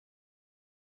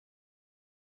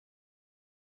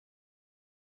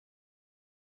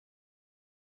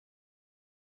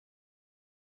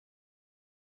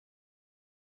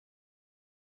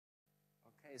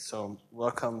Okay, so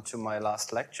welcome to my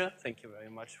last lecture. Thank you very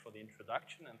much for the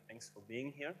introduction and thanks for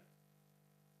being here.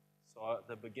 So at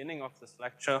the beginning of this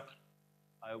lecture,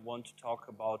 I want to talk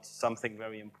about something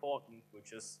very important,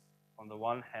 which is on the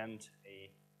one hand a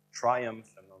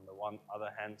triumph and on the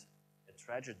other hand a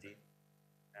tragedy.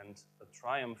 And the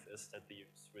triumph is that the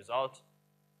result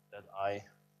that I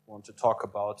want to talk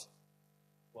about,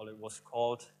 well, it was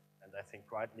called, and I think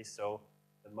rightly so,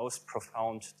 the most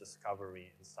profound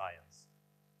discovery in science.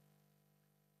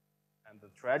 And the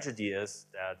tragedy is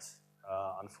that,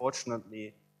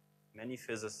 unfortunately, many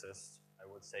physicists,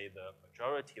 I would say the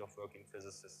majority of working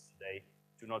physicists today,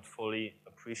 do not fully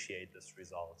appreciate this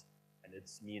result and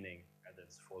its meaning and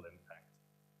its full impact.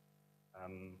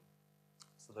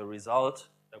 So the result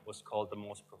that was called the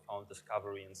most profound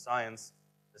discovery in science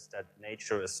is that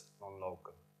nature is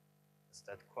non-local. Is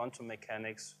that quantum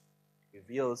mechanics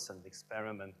reveals and the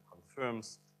experiment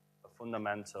confirms a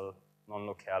fundamental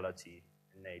non-locality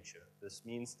in nature. This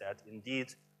means that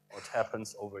indeed what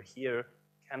happens over here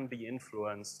can be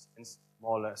influenced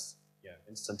more or less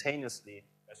instantaneously,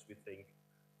 as we think,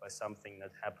 by something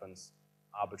that happens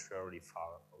arbitrarily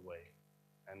far away.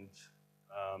 And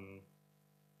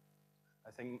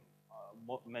I think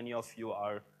many of you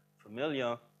are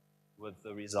familiar with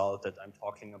the result that I'm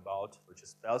talking about, which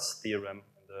is Bell's theorem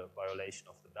and the violation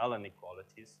of the Bell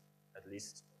inequalities. At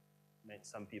least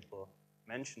some people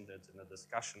mentioned it in a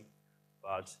discussion.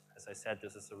 But as I said,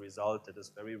 this is a result that is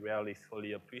very rarely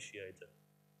fully appreciated.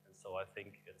 And so I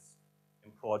think it's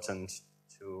important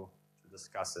to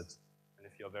discuss it. And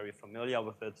if you're very familiar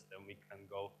with it, then we can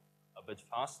go a bit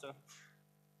faster.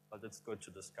 But it's good to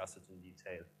discuss it in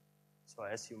detail. So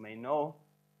as you may know,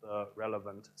 the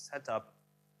relevant setup,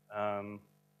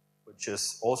 which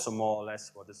is also more or less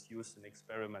what is used in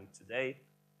experiment today,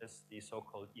 is the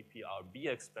so-called EPRB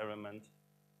experiment,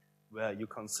 where you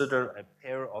consider a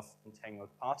pair of entangled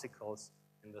particles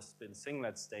in the spin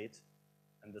singlet state,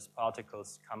 and these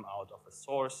particles come out of a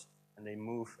source and they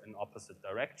move in opposite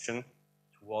direction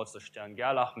towards the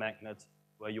Stern-Gerlach magnet,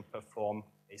 where you perform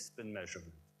a spin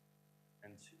measurement.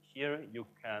 And here you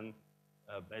can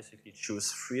basically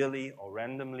choose freely or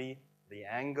randomly the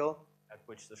angle at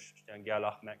which the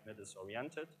Stern-Gerlach magnet is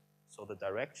oriented, so the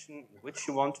direction in which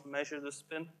you want to measure the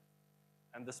spin.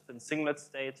 And the spin singlet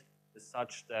state is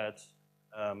such that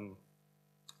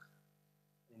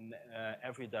in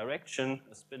every direction,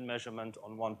 a spin measurement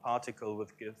on one particle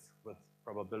would give with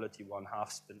probability 1/2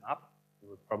 spin up,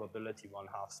 with probability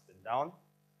 1/2 spin down.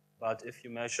 But if you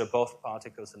measure both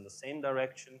particles in the same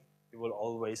direction, you will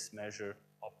always measure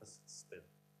opposite spin.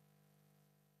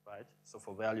 Right? So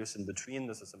for values in between,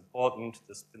 this is important.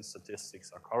 The spin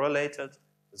statistics are correlated.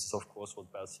 This is, of course, what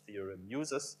Bell's theorem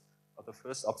uses. But the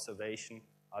first observation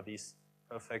are these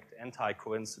perfect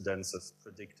anti-coincidences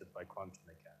predicted by quantum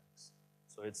mechanics.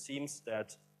 So it seems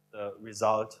that the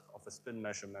result of a spin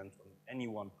measurement on any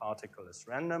one particle is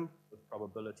random, with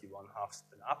probability 1/2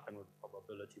 spin up and with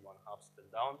probability 1/2 spin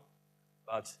down.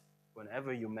 But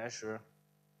whenever you measure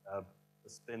the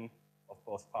spin of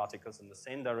both particles in the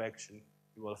same direction,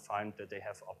 you will find that they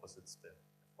have opposite spin.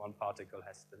 If one particle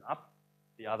has spin up,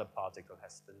 the other particle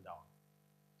has spin down.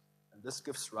 And this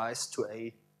gives rise to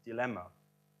a dilemma,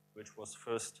 which was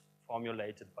first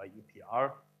formulated by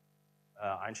EPR,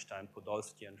 Einstein,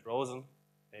 Podolsky, and Rosen,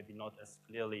 maybe not as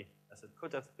clearly as it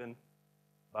could have been,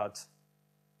 but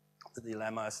the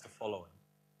dilemma is the following.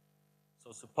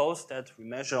 So suppose that we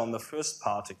measure on the first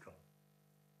particle.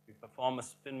 We perform a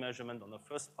spin measurement on the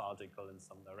first particle in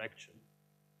some direction,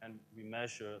 and we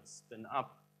measure spin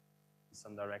up in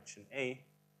some direction A,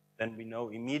 then we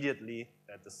know immediately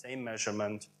that the same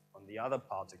measurement on the other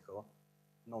particle,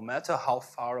 no matter how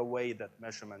far away that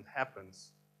measurement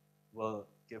happens, will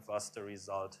give us the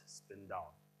result spin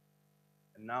down.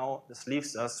 And now this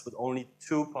leaves us with only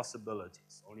two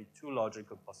possibilities, only two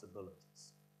logical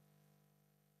possibilities.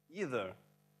 Either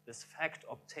this fact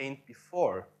obtained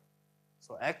before,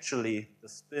 so actually the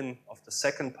spin of the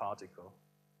second particle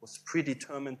was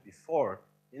predetermined before,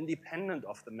 independent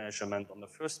of the measurement on the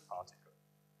first particle,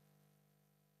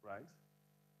 right?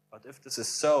 But if this is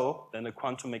so, then the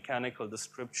quantum mechanical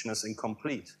description is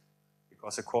incomplete,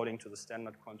 because according to the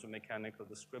standard quantum mechanical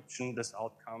description, this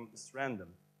outcome is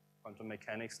random. Quantum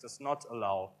mechanics does not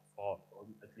allow for, or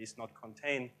at least not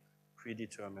contain,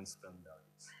 predetermined spin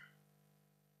values.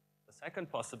 The second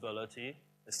possibility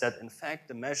is that, in fact,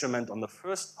 the measurement on the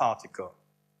first particle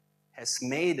has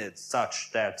made it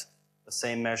such that the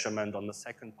same measurement on the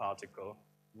second particle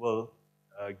will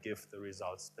give the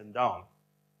result spin down.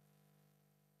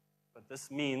 But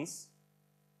this means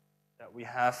that we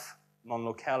have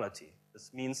non-locality.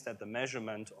 This means that the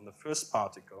measurement on the first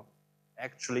particle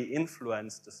actually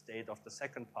influence the state of the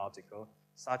second particle,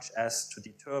 such as to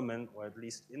determine or at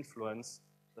least influence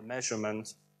the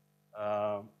measurement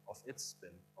of its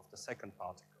spin, of the second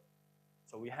particle.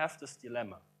 So we have this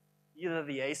dilemma. Either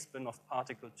the A spin of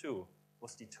particle 2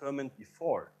 was determined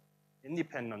before,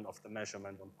 independent of the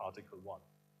measurement on particle 1.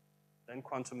 Then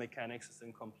quantum mechanics is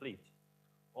incomplete.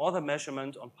 Or the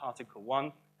measurement on particle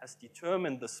 1 has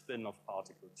determined the spin of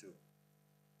particle 2.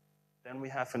 Then we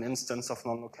have an instance of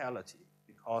non-locality,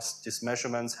 because these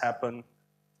measurements happen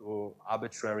to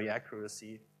arbitrary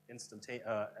accuracy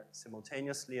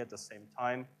simultaneously at the same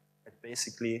time at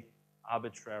basically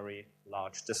arbitrary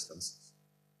large distances.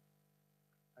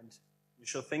 And you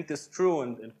should think this through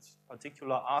and in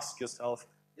particular ask yourself,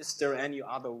 is there any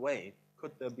other way?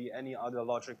 Could there be any other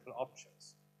logical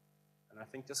options? And I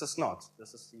think this is not.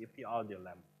 This is the EPR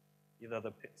dilemma. Either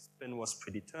the spin was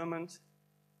predetermined,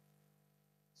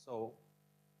 so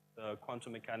the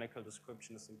quantum mechanical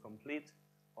description is incomplete,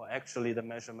 or actually the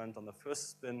measurement on the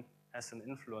first spin has an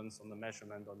influence on the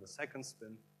measurement on the second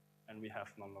spin, and we have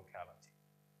non-locality.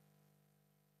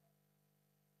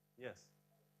 Yes?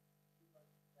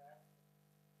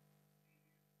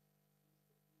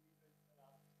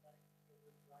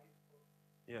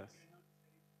 Yes.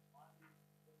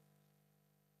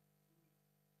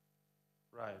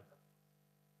 Right.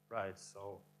 Right.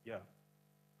 So, yeah,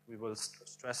 we will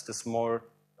stress this more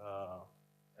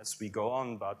as we go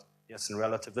on, but yes, in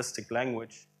relativistic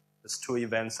language, these two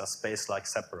events are space-like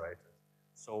separated.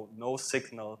 So no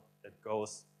signal that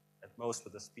goes at most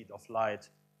with the speed of light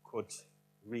could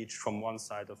reach from one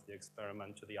side of the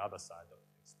experiment to the other side of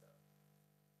the experiment.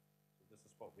 So this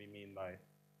is what we mean by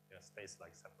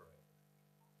space-like separated.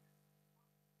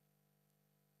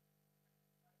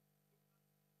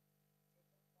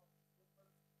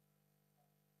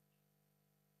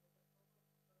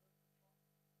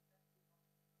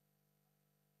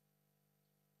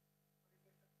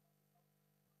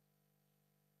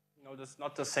 No, this is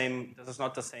not the same. This is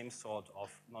not the same sort of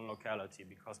non-locality,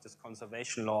 because these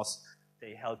conservation laws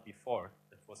they held before.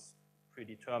 It was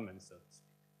predetermined, so to speak.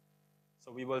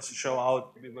 So we will show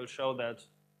out. We will show that.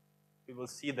 We will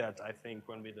see that, I think,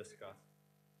 when we discuss.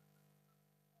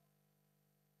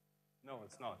 No,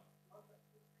 it's not.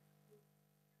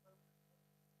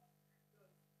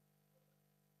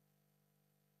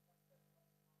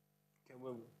 Okay,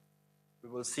 we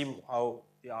will see how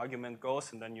the argument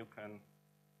goes, and then you can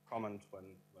comment when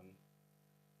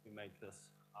you make this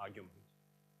argument.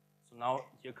 So now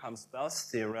here comes Bell's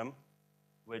theorem,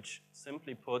 which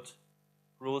simply put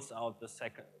rules out the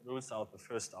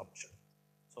first option.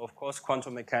 So of course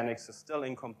quantum mechanics is still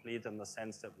incomplete in the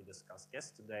sense that we discussed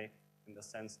yesterday, in the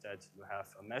sense that you have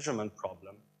a measurement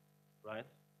problem, right?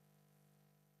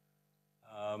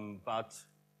 But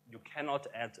you cannot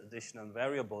add additional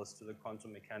variables to the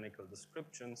quantum mechanical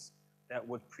descriptions that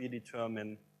would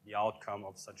predetermine the outcome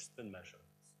of such spin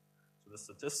measurements. So the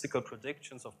statistical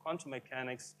predictions of quantum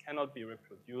mechanics cannot be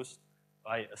reproduced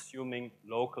by assuming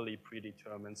locally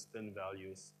predetermined spin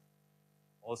values,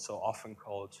 also often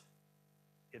called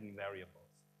hidden variables.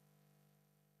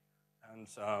 And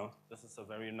this is a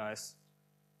very nice,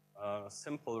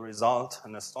 simple result,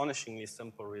 an astonishingly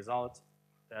simple result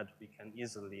that we can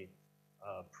easily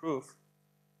prove.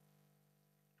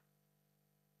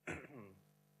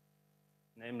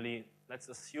 Namely, let's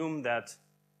assume that,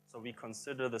 so we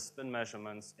consider the spin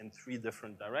measurements in 3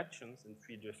 different directions, in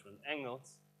 3 different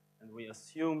angles, and we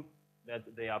assume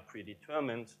that they are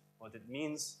predetermined. What it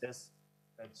means is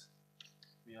that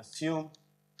we assume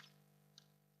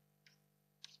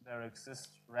there exist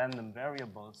random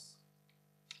variables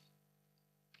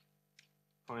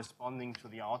corresponding to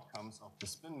the outcomes of the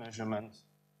spin measurement.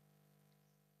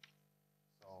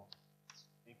 So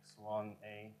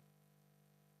x1a,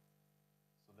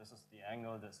 so this is the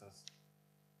angle, this is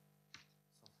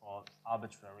so-called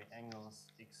arbitrary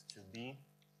angles x to b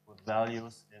with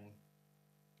values in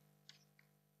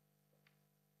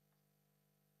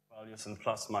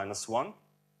plus minus 1.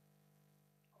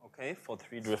 Okay, for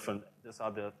 3 different, these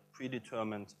are the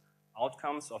predetermined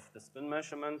outcomes of the spin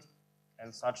measurement,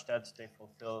 and such that they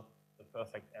fulfill the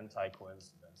perfect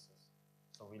anti-coincidences.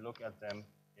 So we look at them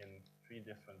in 3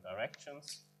 different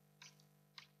directions.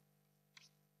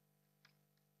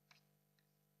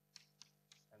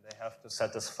 And they have to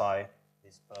satisfy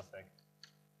these perfect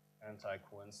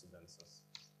anti-coincidences.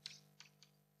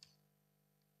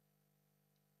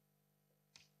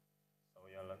 So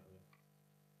yeah, let me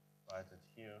write it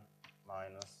here,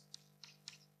 minus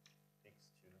x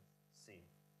to c.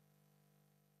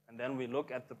 And then we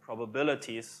look at the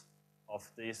probabilities of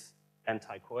these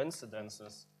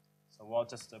anti-coincidences. So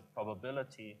what is the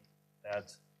probability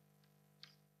that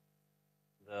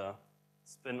the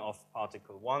spin of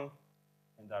particle 1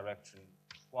 in direction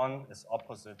 1 is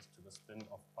opposite to the spin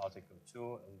of particle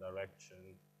 2 in direction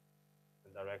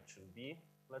B,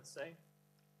 let's say,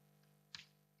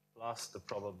 plus the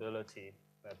probability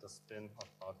that the spin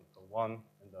of particle 1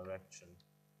 in direction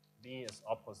B is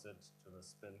opposite to the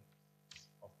spin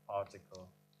of particle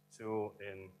 2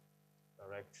 in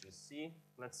direction C,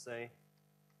 let's say,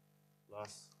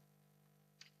 plus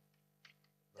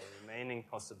the remaining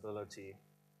possibility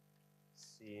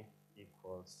C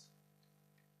equals,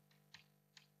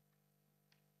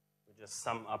 we just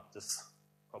sum up this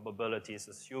probabilities,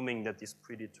 assuming that these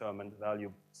predetermined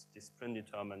values, these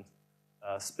predetermined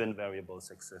spin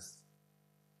variables exist.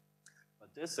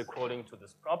 But this, according to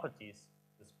these properties,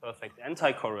 this perfect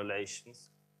anti-correlations,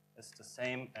 is the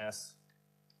same as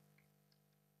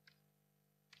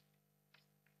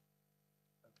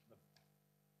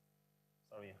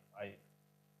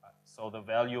so the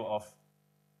value of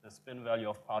the spin value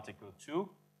of particle 2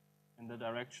 in the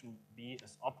direction B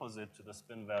is opposite to the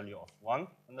spin value of 1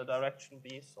 in the direction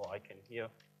B. So I can here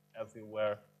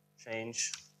everywhere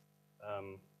change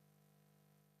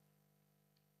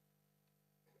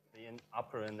the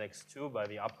upper index 2 by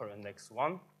the upper index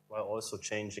 1, while also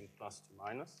changing plus to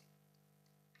minus.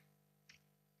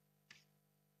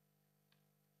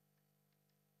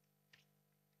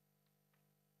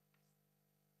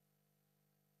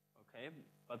 Okay,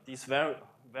 but these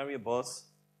variables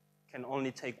can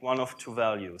only take one of two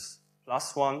values,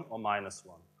 +1 or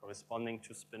 -1, corresponding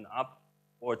to spin up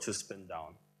or to spin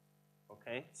down.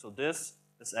 Okay, so this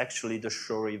is actually the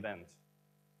Schur event.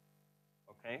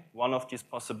 Okay, one of these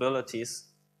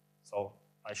possibilities, so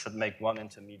I should make one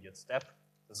intermediate step.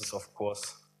 This is, of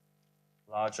course,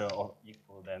 larger or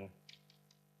equal than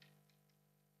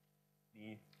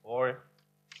B, or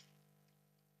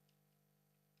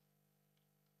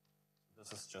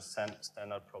this is just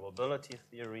standard probability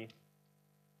theory.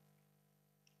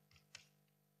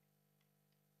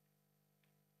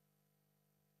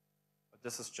 But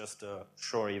this is just a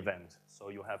Schur event. So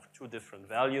you have two different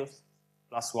values,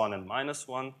 +1 and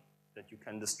 -1, that you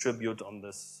can distribute on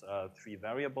this three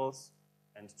variables,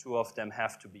 and two of them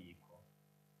have to be equal.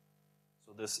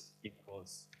 So this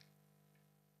equals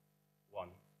 1.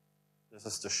 This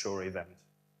is the Schur event.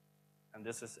 And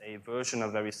this is a version, a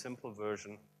very simple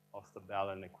version of the Bell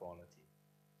inequality.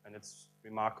 And it's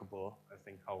remarkable, I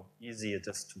think, how easy it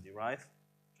is to derive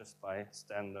just by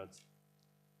standard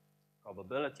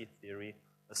probability theory,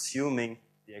 assuming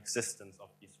the existence of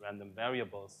these random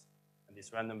variables. And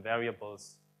these random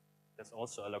variables, there's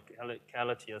also a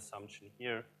locality assumption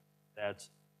here that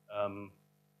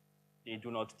they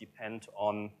do not depend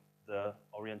on the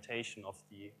orientation of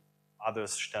the other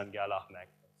Stern-Gerlach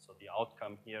magnet. So the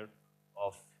outcome here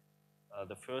of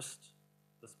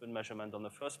the spin measurement on the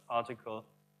first particle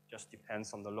just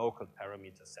depends on the local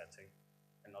parameter setting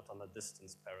and not on the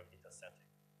distance parameter setting.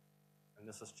 And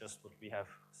this is just what we have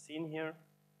seen here,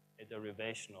 a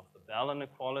derivation of the Bell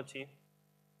inequality.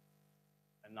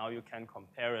 And now you can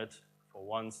compare it for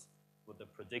once with the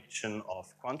prediction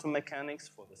of quantum mechanics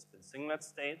for the spin singlet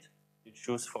state. You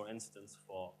choose, for instance,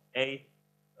 for A,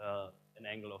 an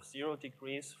angle of 0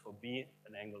 degrees, for B,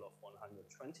 an angle of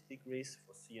 120 degrees,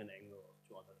 for C, an angle of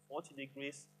 240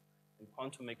 degrees. And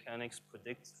quantum mechanics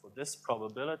predicts for this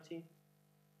probability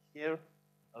here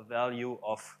a value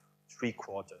of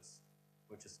 3/4,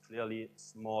 which is clearly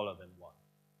smaller than 1.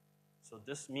 So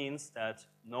this means that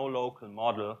no local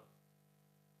model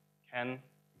can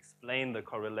explain the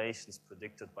correlations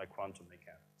predicted by quantum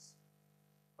mechanics.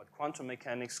 But quantum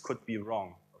mechanics could be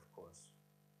wrong, of course.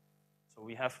 So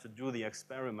we have to do the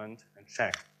experiment and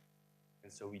check.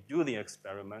 And so we do the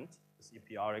experiment, this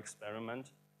EPR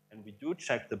experiment, and we do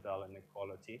check the Bell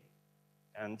inequality.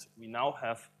 And we now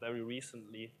have very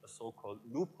recently a so-called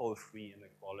loophole-free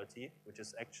inequality, which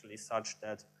is actually such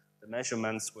that the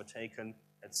measurements were taken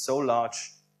at so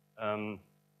large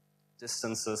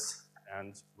distances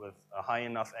and with a high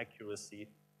enough accuracy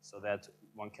so that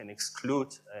one can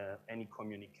exclude any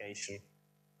communication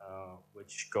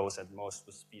which goes at most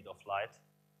with speed of light.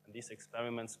 And these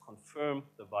experiments confirm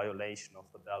the violation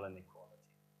of the Bell inequality.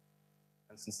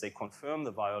 And since they confirm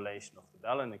the violation of the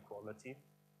Bell inequality,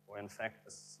 or in fact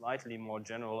a slightly more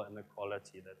general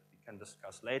inequality that we can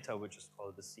discuss later, which is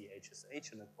called the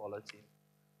CHSH inequality,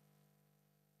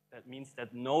 that means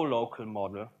that no local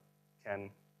model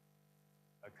can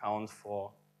account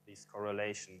for these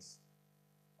correlations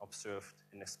observed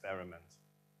in experiment.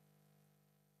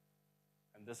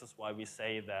 And this is why we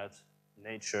say that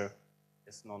nature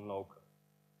is non-local.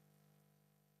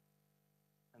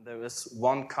 And there is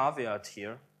one caveat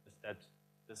here, is that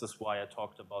this is why I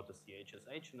talked about the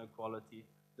CHSH inequality.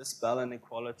 this Bell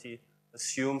inequality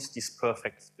assumes these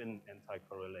perfect spin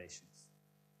anti-correlations.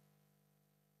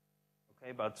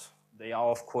 Okay, but they are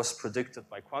of course predicted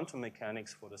by quantum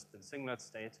mechanics for the spin singlet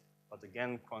state, but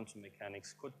again, quantum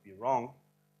mechanics could be wrong.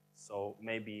 So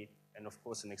maybe, and of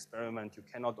course in experiment, you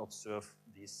cannot observe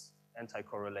these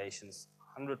anti-correlations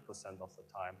 100% of the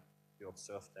time. You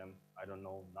observe them, I don't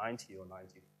know, 90 or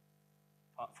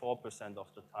 94%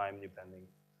 of the time, depending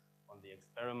on the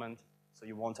experiment. So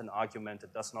you want an argument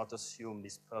that does not assume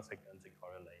these perfect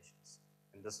anti-correlations.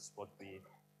 And this is what we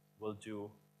will do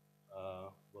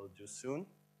soon,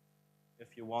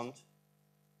 if you want.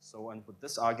 So, and with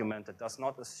this argument that does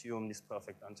not assume these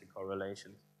perfect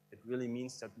anti-correlations, it really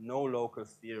means that no local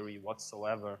theory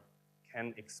whatsoever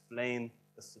can explain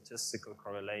the statistical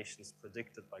correlations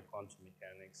predicted by quantum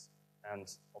mechanics and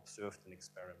observed in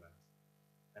experiment.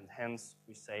 And hence,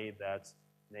 we say that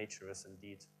nature is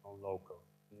indeed non-local.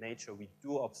 In nature, we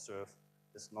do observe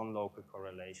these non-local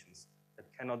correlations that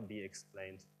cannot be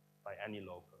explained by any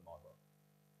local model.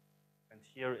 And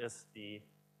here is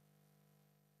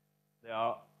there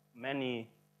are many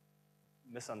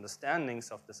misunderstandings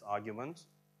of this argument,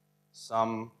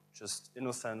 some just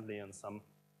innocently and some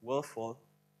willful.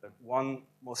 But one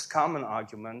most common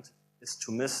argument is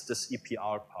to miss this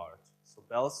EPR part. So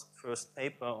Bell's first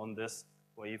paper on this,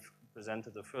 where he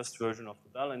presented the first version of the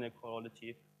Bell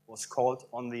inequality, was called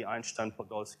On the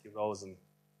Einstein-Podolsky-Rosen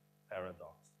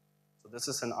Paradox. So this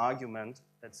is an argument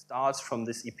that starts from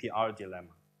this EPR dilemma,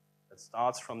 that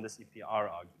starts from this EPR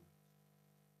argument,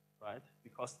 right?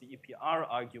 Because the EPR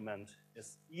argument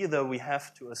is either we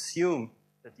have to assume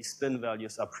that the spin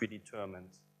values are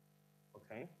predetermined,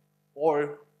 okay?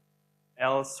 Or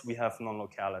else we have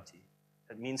non-locality.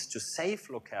 That means to save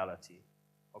locality,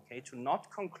 okay, to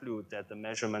not conclude that the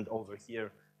measurement over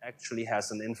here actually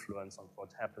has an influence on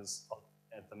what happens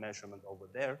at the measurement over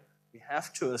there, we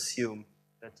have to assume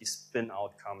that these spin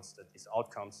outcomes, that these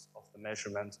outcomes of the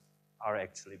measurement are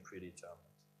actually predetermined.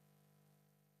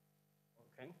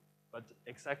 Okay? But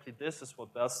exactly this is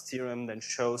what Bell's theorem then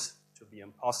shows to be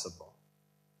impossible.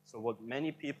 So what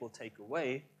many people take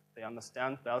away, they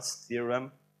understand Bell's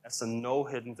theorem as a no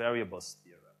hidden variables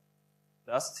theorem.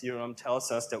 Bell's theorem tells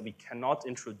us that we cannot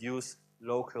introduce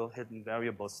local hidden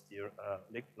variables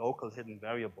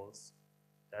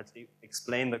that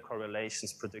explain the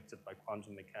correlations predicted by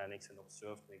quantum mechanics and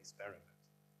observed in experiment.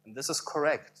 And this is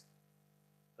correct.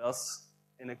 Bell's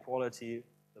inequality,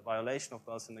 the violation of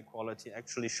Bell's inequality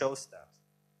actually shows that.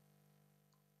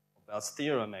 Bell's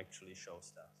theorem actually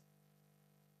shows that.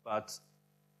 But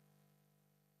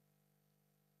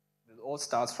it all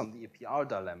starts from the EPR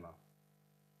dilemma,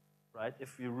 right?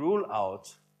 If we rule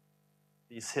out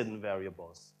these hidden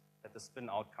variables, that the spin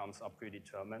outcomes are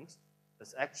predetermined,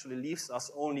 this actually leaves us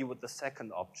only with the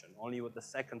second option, only with the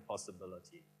second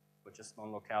possibility, which is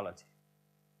non-locality,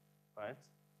 right?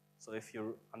 So if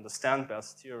you understand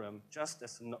Bell's theorem just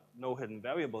as a no hidden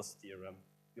variables theorem,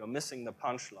 you're missing the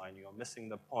punchline, you're missing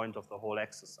the point of the whole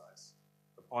exercise.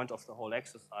 The point of the whole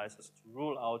exercise is to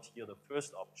rule out here the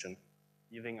first option,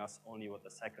 leaving us only with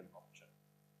the second option,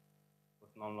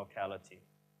 with non-locality.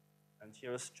 And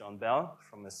here's John Bell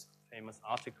from his famous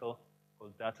article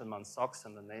called Bertelmann-Sachs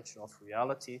and the Nature of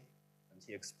Reality. And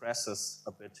he expresses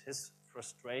a bit his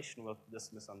frustration with this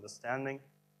misunderstanding,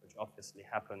 which obviously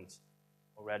happened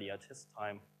already at his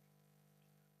time.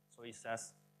 So he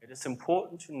says, it is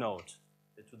important to note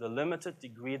that to the limited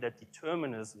degree that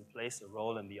determinism plays a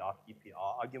role in the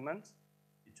EPR argument,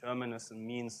 determinism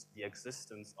means the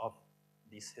existence of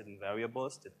these hidden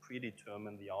variables that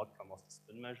predetermine the outcome of the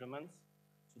spin measurements.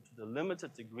 So to the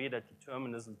limited degree that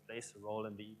determinism plays a role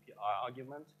in the EPR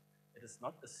argument, it is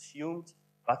not assumed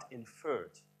but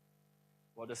inferred.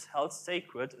 What is held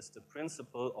sacred is the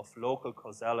principle of local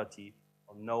causality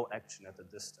or no action at a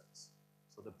distance.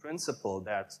 So the principle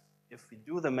that if we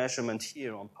do the measurement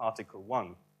here on particle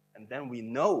 1, and then we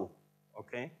know,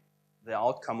 okay, the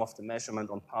outcome of the measurement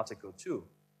on particle 2,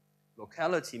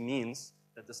 locality means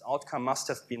that this outcome must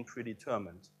have been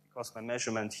predetermined, because my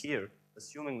measurement here,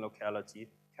 assuming locality,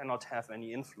 cannot have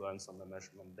any influence on the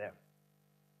measurement there.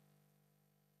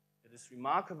 It is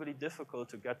remarkably difficult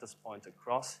to get this point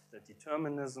across, that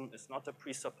determinism is not a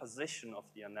presupposition of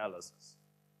the analysis.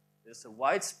 There is a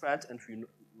widespread and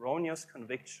erroneous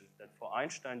conviction that for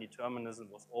Einstein, determinism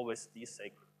was always the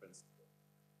sacred principle.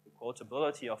 The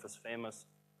quotability of his famous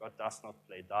 "God does not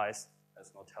play dice"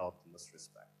 has not helped in this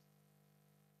respect.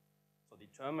 So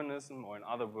determinism, or in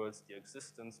other words, the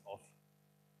existence of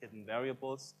hidden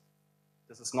variables,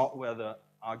 this is not where the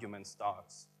argument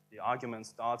starts. The argument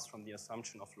starts from the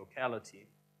assumption of locality,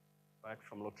 right?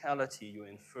 From locality, you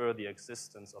infer the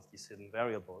existence of these hidden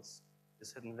variables.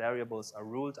 these hidden variables are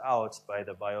ruled out by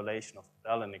the violation of the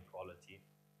Bell inequality,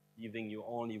 leaving you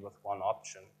only with one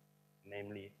option,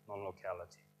 namely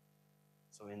non-locality.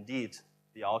 So indeed,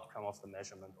 the outcome of the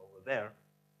measurement over there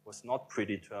was not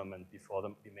predetermined before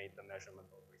we made the measurement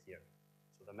over here.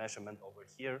 So the measurement over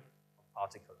here of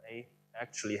particle A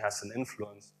actually has an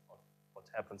influence on what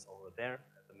happens over there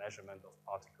at the measurement of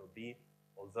particle B,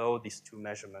 although these two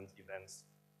measurement events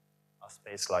are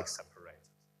space-like separated.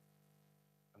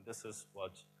 And this is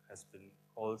what has been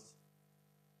called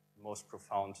the most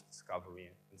profound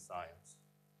discovery in science.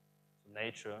 So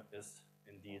nature is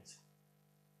indeed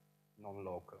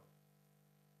non-local.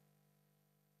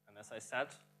 And as I said,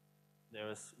 there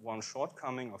is one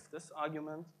shortcoming of this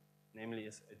argument, namely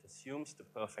it assumes the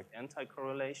perfect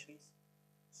anti-correlations.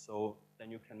 So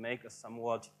then you can make a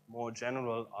somewhat more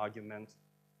general argument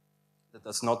that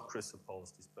does not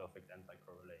presuppose these perfect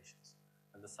anti-correlations.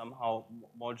 And the somehow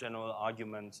more general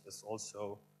argument is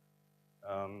also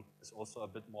a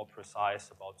bit more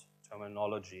precise about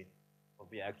terminology,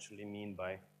 what we actually mean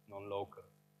by non-local,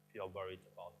 if you're worried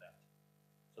about that.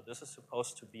 So this is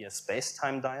supposed to be a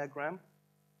space-time diagram.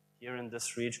 Here in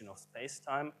this region of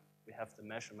space-time, we have the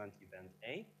measurement event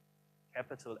A.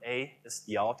 Capital A is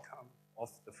the outcome of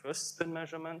the first spin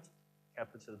measurement.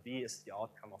 Capital B is the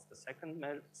outcome of the second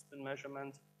spin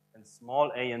measurement. And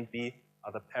small a and b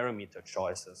are the parameter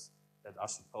choices that are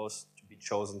supposed to be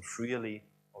chosen freely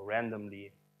or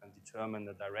randomly and determine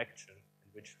the direction in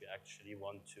which we actually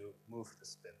want to move the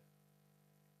spin.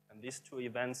 And these two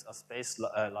events are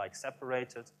space-like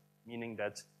separated, meaning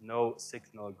that no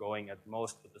signal going at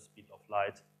most with the speed of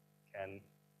light can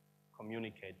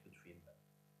communicate between them.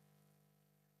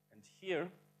 And here,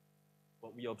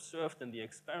 what we observed in the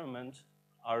experiment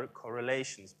are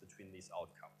correlations between these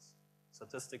outcomes.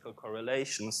 Statistical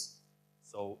correlations,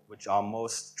 so which are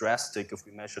most drastic if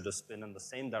we measure the spin in the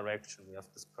same direction. We have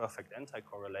this perfect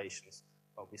anti-correlations,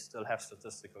 but we still have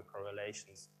statistical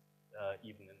correlations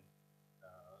even if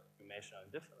we measure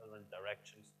in different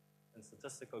directions. And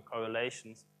statistical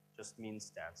correlations just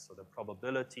means that. So the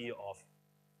probability of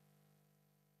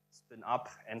spin up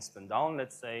and spin down,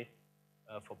 let's say,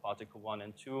 for particle 1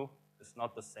 and 2 is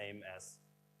not the same as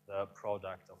the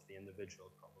product of the individual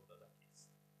probabilities.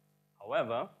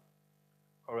 However,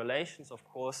 correlations, of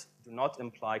course, do not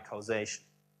imply causation.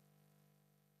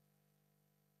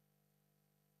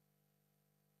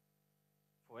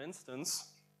 For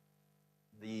instance,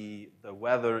 the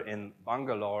weather in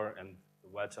Bangalore and the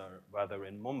weather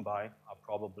in Mumbai are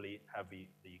probably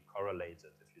heavily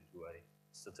correlated if you do a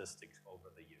statistics over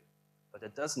the year. But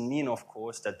it doesn't mean, of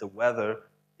course, that the weather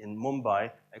in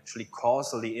Mumbai actually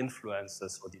causally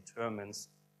influences or determines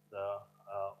the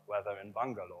weather in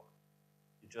Bangalore.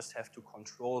 You just have to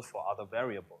control for other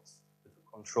variables. You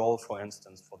control, for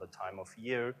instance, for the time of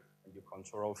year, and you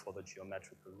control for the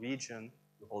geometrical region.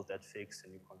 You hold that fixed,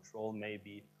 and you control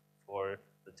maybe for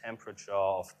the temperature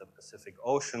of the Pacific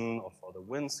Ocean or for the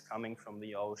winds coming from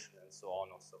the ocean and so on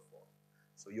and so forth.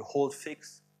 So you hold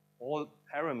fixed all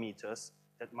parameters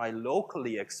that might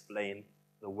locally explain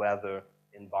the weather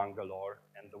in Bangalore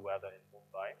and the weather in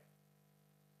Mumbai,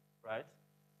 right?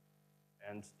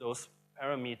 And those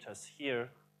parameters here,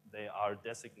 they are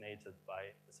designated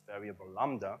by this variable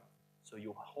lambda. So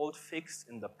you hold fixed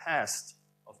in the past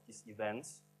of these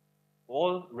events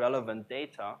all relevant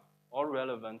data, all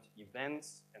relevant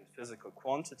events and physical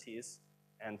quantities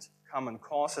and common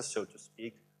causes, so to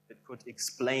speak, that could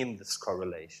explain this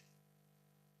correlation.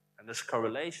 And this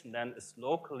correlation then is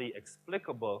locally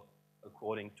explicable,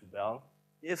 according to Bell,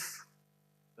 if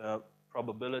the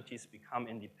probabilities become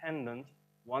independent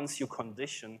once you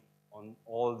condition on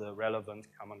all the relevant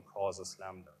common causes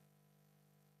lambda.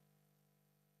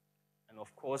 And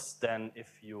of course, then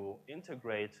if you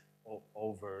integrate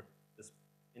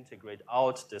integrate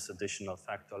out this additional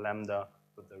factor lambda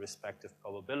with the respective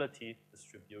probability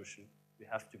distribution, we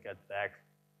have to get back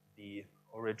the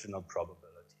original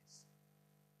probabilities.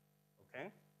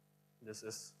 Okay? This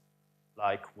is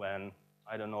like when,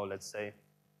 I don't know, let's say,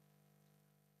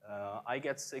 I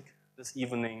get sick this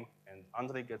evening and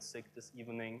Andre gets sick this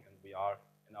evening and we are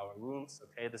in our rooms.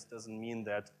 Okay, this doesn't mean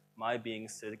that my being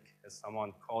sick has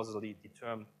someone causally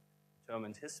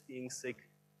determined his being sick,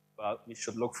 but we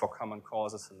should look for common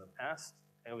causes in the past.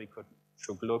 Okay, we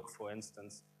should look, for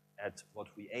instance, at what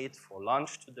we ate for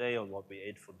lunch today or what we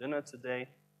ate for dinner today.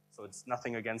 So it's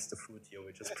nothing against the food here,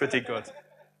 which is pretty good.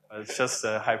 It's just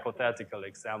a hypothetical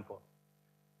example.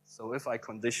 So if I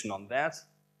condition on that,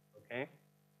 okay,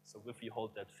 so if we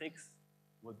hold that fixed,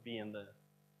 would be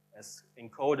as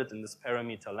encoded in this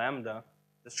parameter lambda,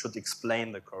 this should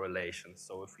explain the correlation.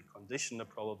 So if we condition the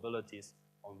probabilities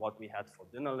on what we had for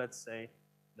dinner, let's say,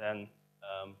 then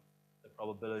the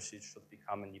probability should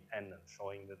become independent,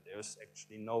 showing that there's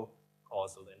actually no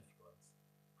causal influence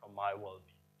from my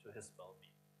well-being to his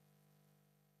well-being.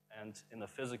 And in the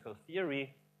physical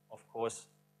theory, of course,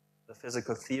 the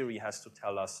physical theory has to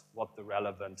tell us what the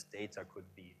relevant data could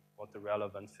be, what the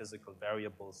relevant physical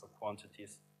variables or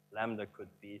quantities lambda could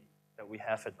be that we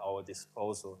have at our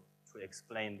disposal to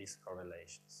explain these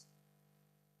correlations.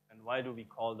 And why do we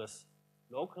call this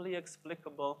locally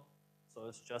explicable? So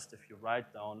it's just if you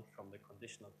write down from the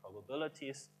conditional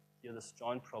probabilities, here the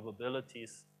joint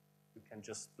probabilities, you can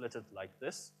just split it like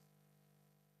this,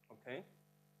 okay?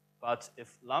 But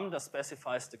if lambda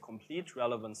specifies the complete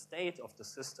relevant state of the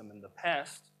system in the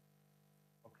past,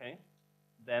 okay,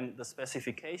 then the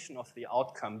specification of the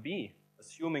outcome B,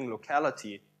 assuming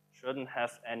locality, shouldn't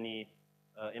have any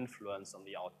influence on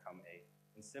the outcome A.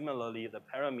 And similarly, the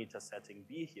parameter setting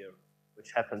B here,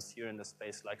 which happens here in the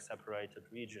space-like separated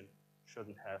region,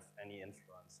 shouldn't have any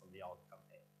influence on the outcome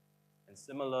A. And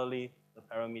similarly, the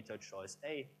parameter choice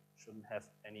A shouldn't have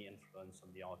any influence on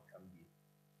the outcome B.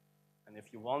 And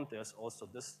if you want, there's also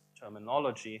this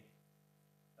terminology.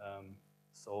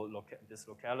 This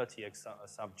locality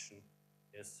assumption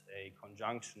is a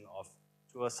conjunction of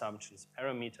two assumptions,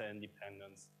 parameter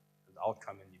independence and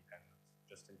outcome independence,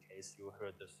 just in case you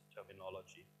heard this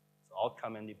terminology. So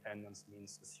outcome independence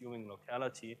means assuming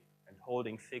locality and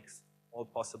holding fixed all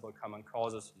possible common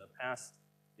causes in the past.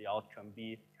 The outcome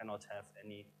B cannot have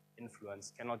any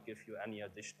influence, cannot give you any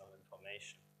additional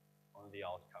information on the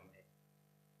outcome A.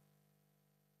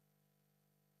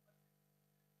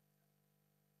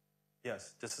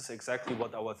 Yes, this is exactly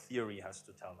what our theory has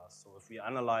to tell us. So if we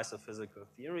analyze a physical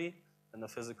theory, then the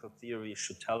physical theory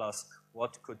should tell us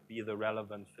what could be the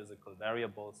relevant physical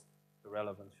variables, the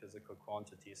relevant physical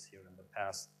quantities here in the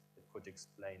past that could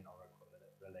explain our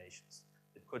relations.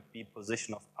 It could be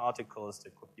position of particles,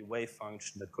 it could be wave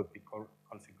function, it could be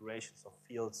configurations of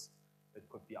fields, it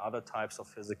could be other types of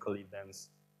physical events.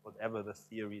 Whatever the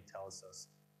theory tells us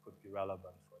could be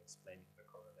relevant for explaining the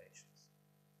correlations.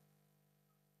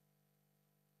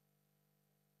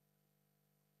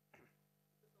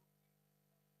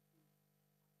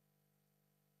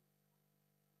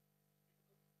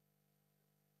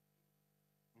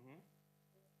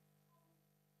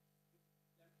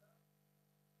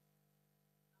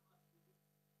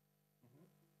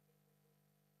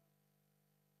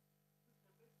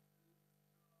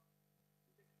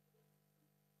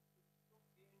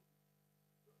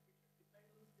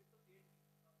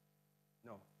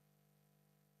 No.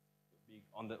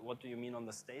 What do you mean on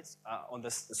the states?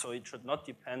 So it should not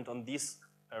depend on these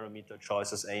parameter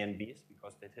choices A and B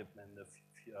because they happen in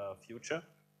the future,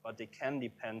 but they can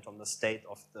depend on the state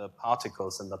of the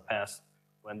particles in the past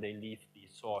when they leave the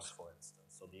source, for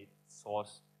instance. So the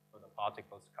source where the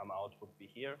particles come out would be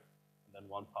here, and then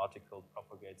one particle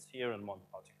propagates here and one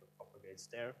particle propagates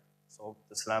there. So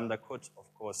this lambda could,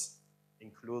 of course,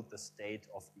 include the state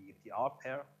of the EPR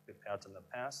pair prepared in the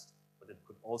past, but it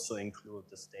could also include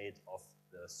the state of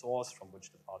the source from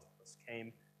which the particles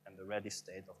came and the ready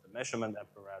state of the measurement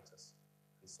apparatus,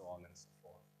 and so on and so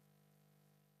forth.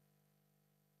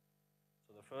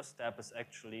 So the first step is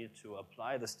actually to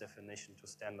apply this definition to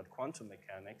standard quantum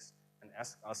mechanics and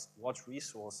ask us what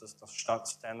resources does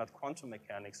standard quantum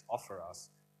mechanics offer us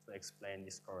to explain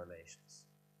these correlations.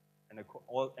 And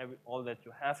all that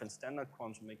you have in standard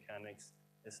quantum mechanics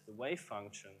is the wave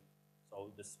function,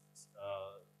 so this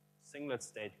singlet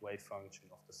state wave function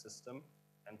of the system,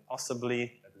 and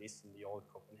possibly, at least in the old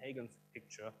Copenhagen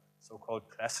picture, so-called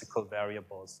classical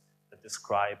variables that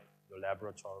describe the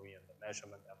laboratory and the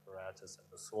measurement apparatus and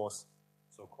the source.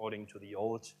 So according to the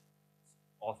old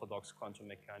orthodox quantum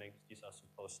mechanics, these are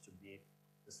supposed to be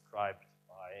described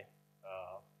by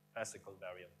classical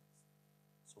variables.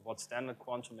 So what standard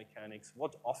quantum mechanics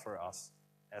would offer us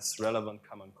as relevant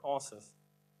common causes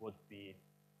would be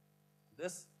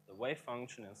this, the wave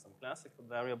function and some classical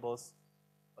variables,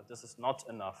 but this is not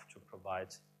enough to provide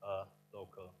a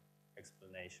local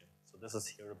explanation. So this is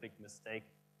here a big mistake.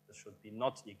 This should be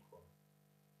not equal.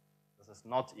 This is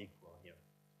not equal here.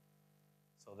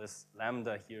 So this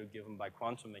lambda here given by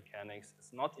quantum mechanics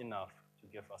is not enough to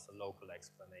give us a local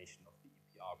explanation of the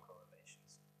EPR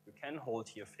correlations. You can hold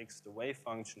here fixed the wave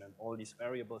function and all these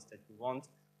variables that you want.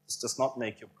 This does not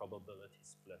make your probability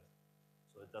split.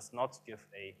 So it does not give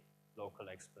a local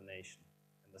explanation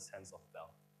in the sense of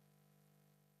Bell.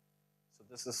 So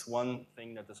this is one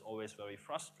thing that is always very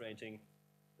frustrating,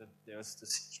 that there's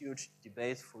this huge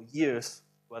debate for years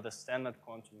whether standard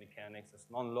quantum mechanics is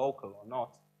non-local or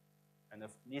not. And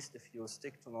at least if you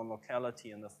stick to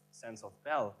non-locality in the sense of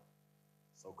Bell,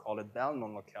 So call it Bell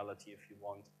non-locality if you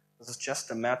want. This is just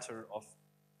a matter of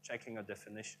checking a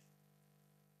definition.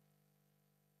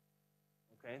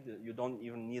 Okay, you don't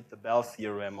even need the Bell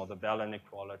theorem or the Bell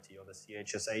inequality or the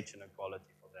CHSH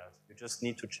inequality for that. You just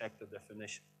need to check the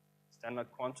definition.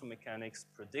 Standard quantum mechanics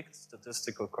predicts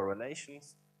statistical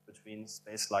correlations between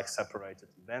space-like separated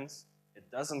events.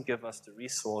 It doesn't give us the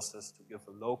resources to give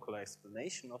a local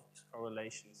explanation of these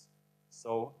correlations.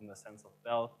 So, in the sense of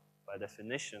Bell, by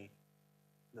definition,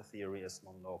 the theory is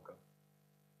non-local.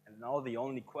 And now the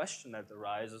only question that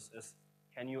arises is,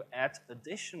 can you add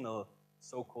additional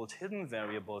so-called hidden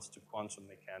variables to quantum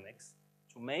mechanics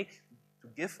to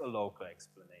give a local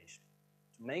explanation,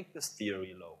 to make this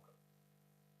theory local?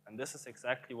 And this is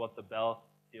exactly what the Bell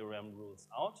theorem rules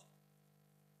out.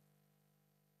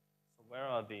 So where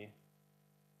are the,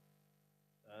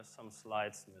 some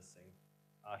slides missing.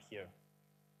 Here,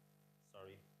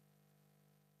 sorry.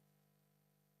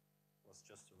 It was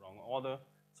just the wrong order.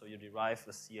 So you derive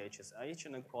the CHSH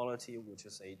inequality, which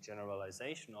is a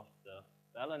generalization of the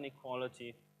Bell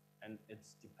inequality, and it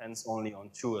depends only on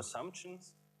two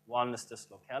assumptions. One is this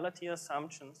locality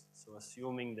assumptions, so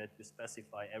assuming that you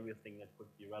specify everything that could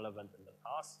be relevant in the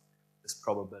past, this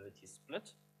probability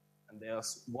split. And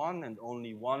there's one and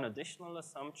only one additional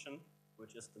assumption,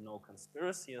 which is the no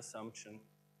conspiracy assumption,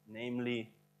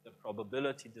 namely the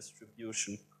probability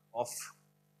distribution of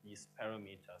these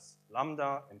parameters.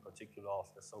 Lambda, in particular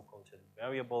of the so-called hidden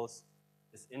variables,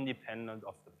 is independent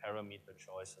of the parameter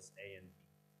choices A and B.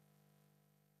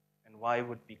 And why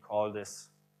would we call this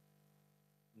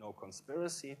no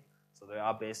conspiracy? So there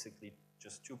are basically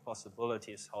just two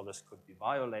possibilities how this could be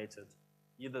violated.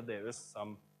 Either there is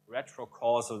some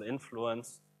retrocausal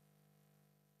influence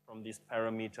from these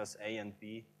parameters A and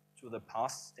B to the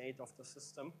past state of the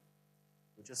system,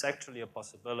 which is actually a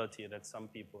possibility that some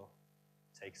people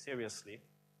take seriously,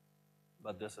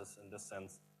 but this is in this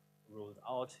sense ruled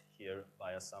out here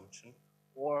by assumption.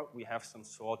 Or we have some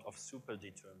sort of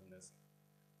superdeterminism,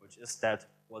 which is that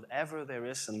whatever there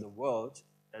is in the world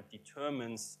that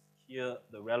determines here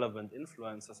the relevant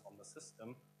influences on the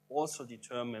system also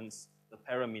determines the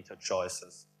parameter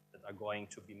choices that are going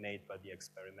to be made by the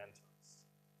experimentalists.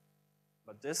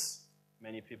 But this,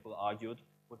 many people argued,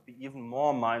 would be even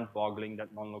more mind-boggling than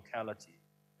non-locality.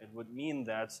 It would mean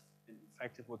that, in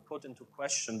fact, it would put into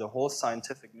question the whole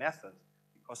scientific method,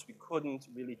 because we couldn't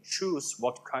really choose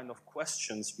what kind of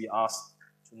questions we asked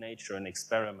to nature and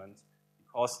experiment,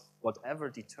 because whatever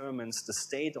determines the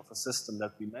state of a system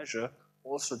that we measure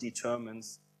also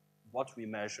determines what we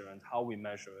measure and how we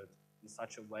measure it in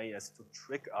such a way as to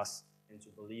trick us into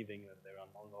believing that there are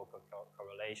non-local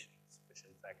correlations, which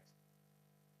in fact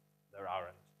there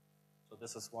aren't. So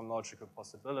this is one logical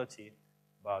possibility,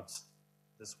 but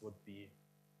this would be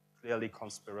clearly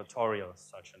conspiratorial,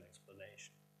 such an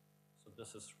explanation. So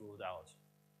this is ruled out.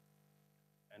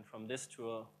 And from these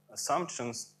two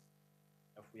assumptions,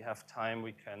 if we have time,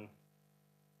 we can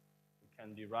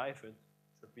derive it.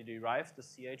 Should we derive the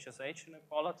CHSH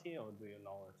inequality, or do you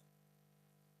know it?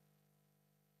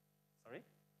 Sorry?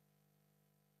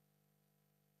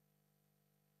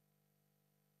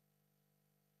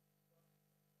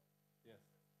 Yes.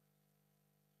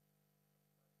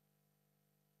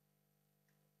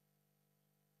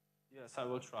 Yes, I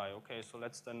will try. Okay, so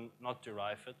let's then not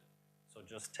derive it. So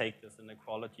just take this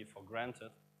inequality for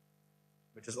granted,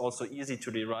 which is also easy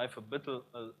to derive a bit.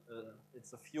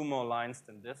 It's a few more lines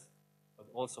than this, but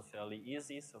also fairly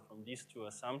easy. So from these two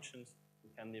assumptions, we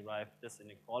can derive this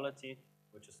inequality,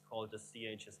 which is called the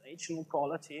CHSH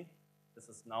inequality. This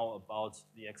is now about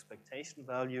the expectation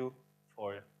value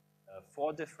for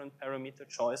 4 different parameter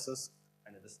choices,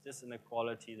 and it is this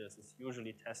inequality that is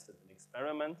usually tested in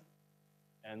experiment.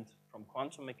 And from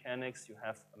quantum mechanics, you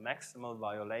have a maximal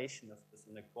violation of this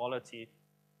inequality,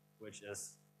 which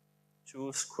is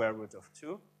 2 square root of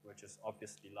 2, which is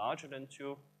obviously larger than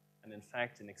 2. And in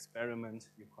fact, in experiment,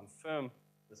 you confirm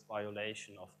this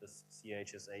violation of this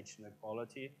CHSH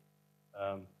inequality.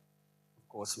 Of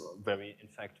course, very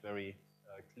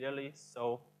clearly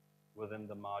so within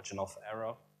the margin of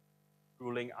error,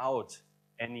 ruling out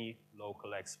any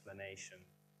local explanation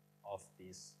of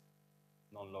these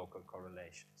non-local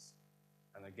correlations.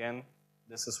 And again,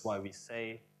 this is why we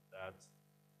say that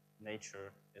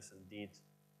nature is indeed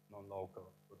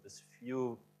non-local, with these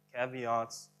few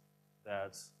caveats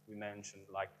that we mentioned,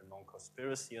 like the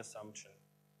non-conspiracy assumption,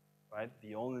 right?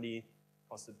 The only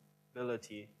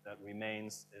possibility that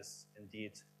remains is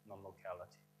indeed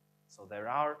non-locality. So there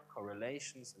are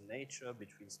correlations in nature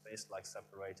between space-like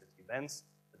separated events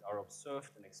that are observed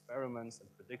in experiments and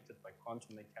predicted by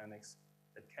quantum mechanics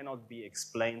that cannot be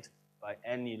explained by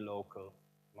any local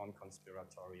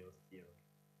non-conspiratorial theory.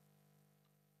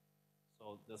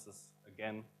 So this is,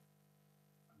 again,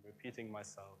 I'm repeating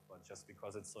myself, but just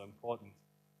because it's so important,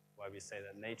 why we say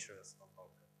that nature is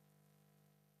non-local.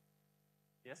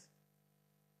 Yes?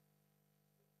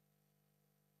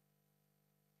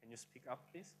 Can you speak up,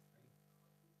 please?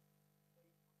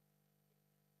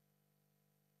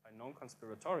 By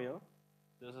non-conspiratorial,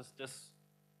 this is this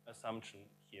assumption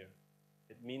here.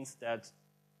 It means that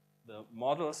the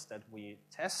models that we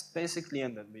test, basically,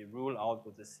 and that we rule out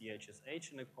with the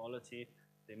CHSH inequality,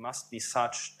 they must be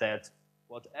such that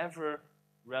whatever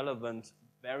relevant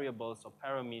variables or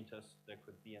parameters there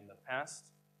could be in the past,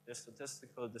 the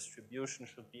statistical distribution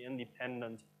should be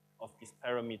independent of these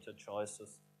parameter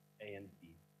choices A and B.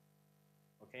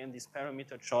 Okay, and these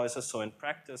parameter choices, so in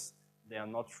practice, they are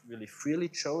not really freely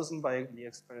chosen by the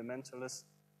experimentalists,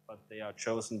 but they are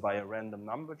chosen by a random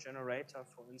number generator,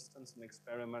 for instance, an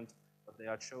experiment, but they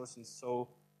are chosen so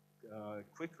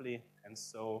quickly and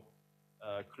so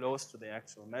close to the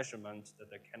actual measurement that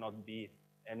there cannot be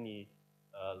any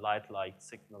light-like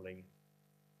signaling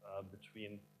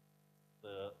between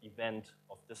the event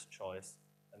of this choice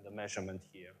and the measurement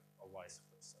here, or vice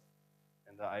versa.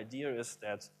 And the idea is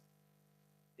that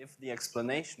if the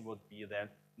explanation would be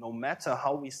that no matter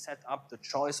how we set up the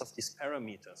choice of these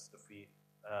parameters, if we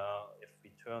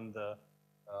turn the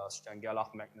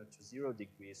Stern-Gerlach magnet to 0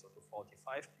 degrees or to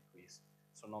 45 degrees,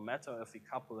 so no matter if we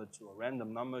couple it to a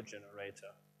random number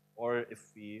generator, or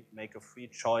if we make a free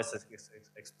choice as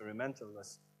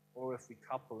experimentalists, or if we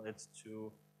couple it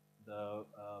to the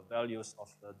values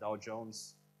of the Dow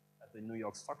Jones at the New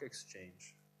York Stock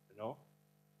Exchange, you know,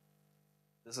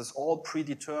 this is all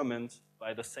predetermined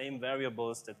by the same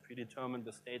variables that predetermine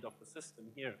the state of the system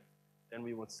here, then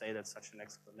we would say that such an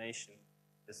explanation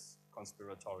is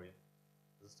conspiratorial.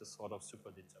 This is the sort of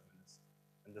superdeterminism.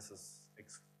 And this is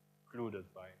excluded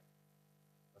by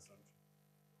assumption.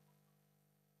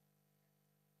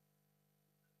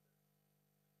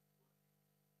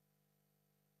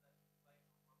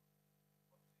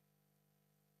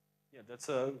 Yeah, that's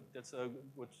a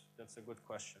good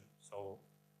question. So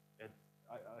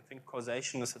I think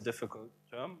causation is a difficult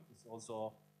term. It's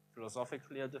also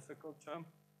philosophically a difficult term.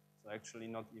 So actually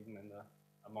not even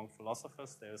among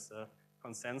philosophers, there's a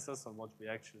consensus on what we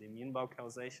actually mean by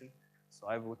causation. So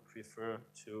I would prefer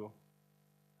to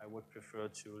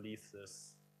leave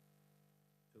this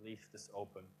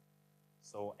open.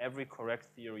 So every correct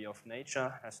theory of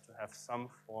nature has to have some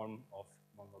form of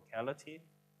non-locality,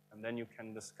 and then you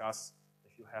can discuss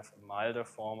if you have a milder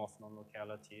form of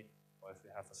non-locality or if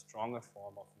you have a stronger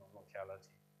form of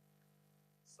non-locality.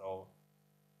 So,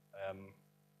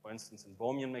 for instance, in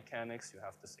Bohmian mechanics, you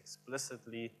have this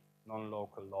explicitly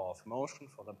non-local law of motion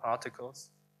for the particles.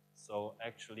 So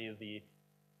actually the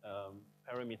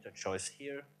parameter choice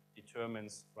here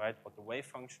determines, right, what the wave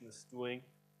function is doing,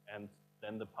 and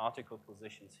then the particle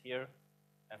positions here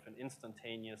have an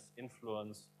instantaneous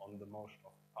influence on the motion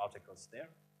of the particles there,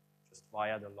 just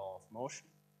via the law of motion.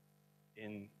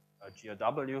 In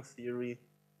GRW theory,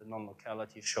 the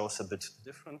non-locality shows a bit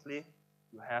differently.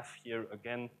 You have here,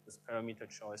 again, these parameter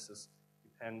choices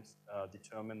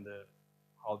determine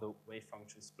how the wave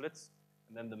function splits,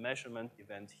 and then the measurement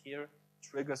event here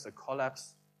triggers a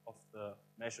collapse of the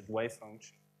measured wave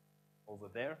function over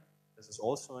there. This is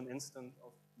also an instant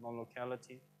of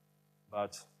non-locality,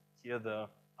 but here the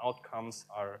outcomes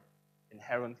are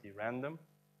inherently random,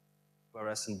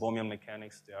 whereas in Bohmian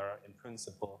mechanics they are in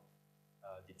principle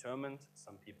determined.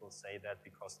 Some people say that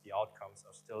because the outcomes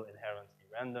are still inherently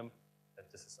random, that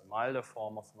this is a milder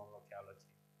form of non-locality.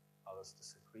 Others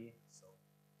disagree, so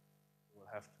we'll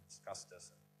have to discuss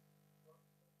this.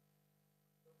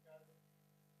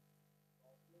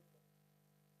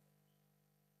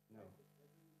 No.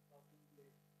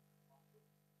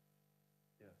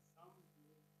 Yeah.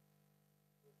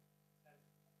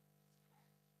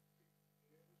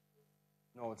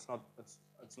 No, it's not.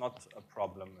 It's not a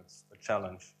problem. It's a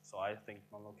challenge. So I think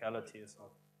non-locality is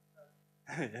not.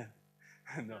 Yeah.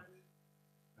 No.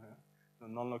 The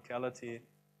non-locality.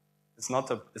 It's not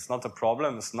a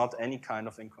problem. It's not any kind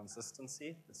of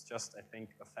inconsistency. It's just, I think,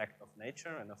 a fact of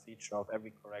nature and a feature of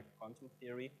every correct quantum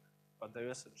theory. But there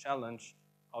is a challenge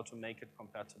how to make it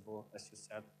compatible, as you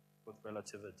said, with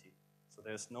relativity. So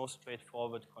there's no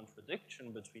straightforward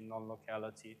contradiction between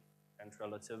non-locality and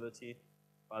relativity,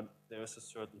 but there is a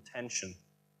certain tension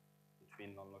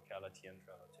between non-locality and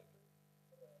relativity.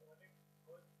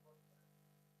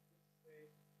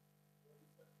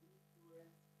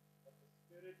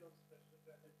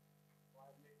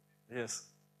 Yes.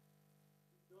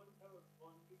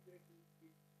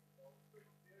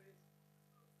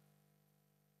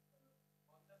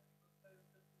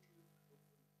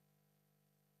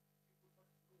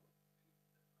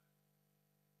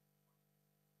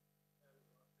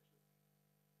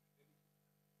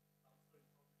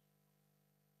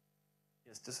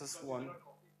 Yes, this is one.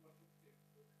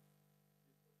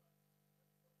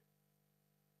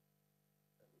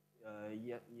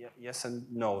 Yes and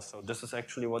no. So this is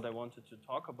actually what I wanted to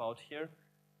talk about here.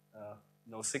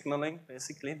 No signaling,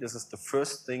 basically. This is the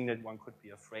first thing that one could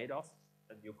be afraid of,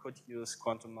 that you could use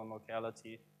quantum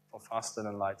non-locality for faster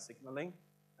than light signaling.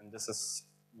 And this is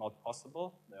not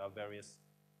possible. There are various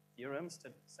theorems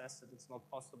that says that it's not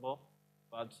possible,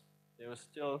 but there is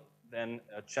still then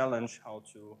a challenge how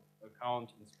to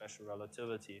account in special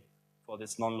relativity for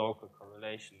these non-local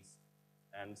correlations.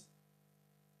 And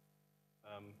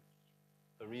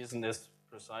the reason is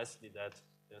precisely that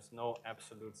there's no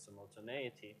absolute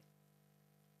simultaneity.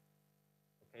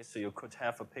 Okay, so you could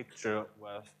have a picture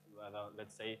where,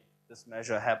 let's say, this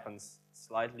measure happens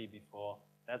slightly before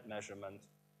that measurement,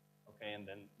 okay, and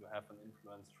then you have an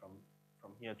influence from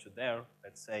here to there,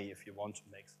 let's say, if you want to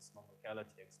make this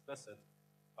non-locality explicit.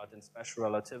 But in special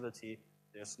relativity,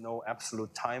 there's no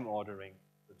absolute time ordering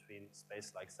between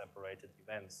space-like separated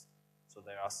events. So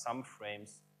there are some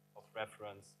frames of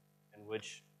reference in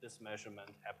which this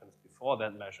measurement happens before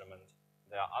that measurement.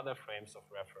 There are other frames of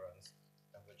reference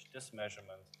in which this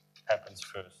measurement happens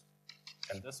first,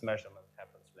 and this measurement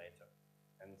happens later.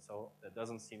 And so there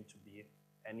doesn't seem to be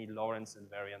any Lorentz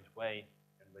invariant way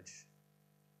in which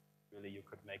really you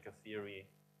could make a theory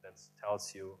that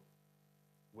tells you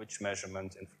which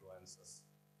measurement influences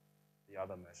the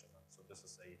other measurement. So this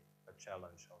is a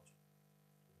challenge how to do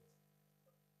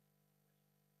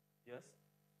this. Yes?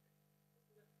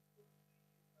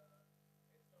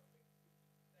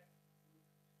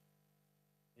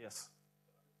 Yes.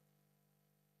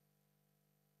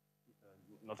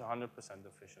 Not 100%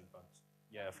 efficient, but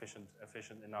yeah,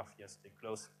 efficient enough. Yes, they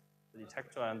close the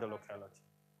detector and the locality.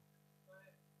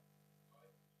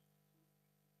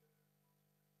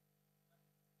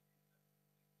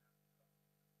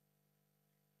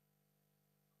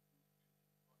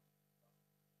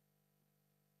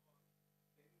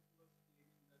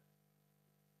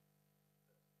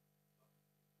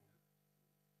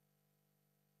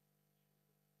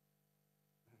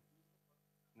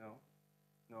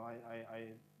 No,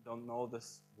 I don't know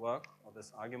this work or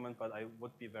this argument, but I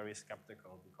would be very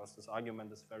skeptical because this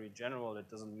argument is very general. It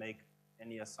doesn't make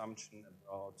any assumption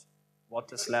about what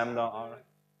this lambda are.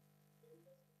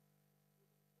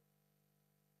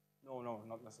 No,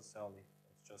 not necessarily.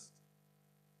 It's just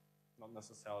not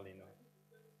necessarily, no.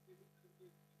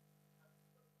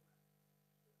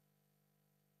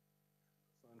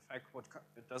 So in fact,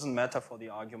 it doesn't matter for the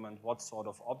argument what sort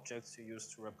of objects you use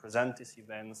to represent these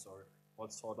events or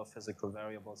what sort of physical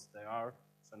variables they are.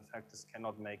 So in fact, this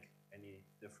cannot make any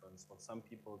difference. What some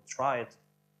people tried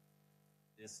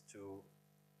is to,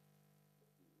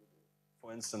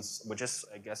 for instance, which is,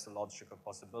 I guess, a logical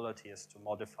possibility, is to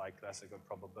modify classical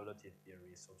probability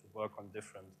theory. So to work on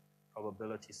different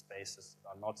probability spaces that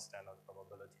are not standard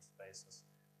probability spaces.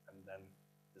 And then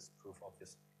this proof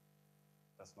obviously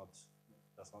does not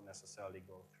necessarily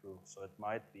go through. So it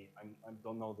might be, I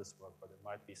don't know this work, but it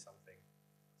might be something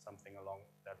along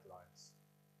that lines.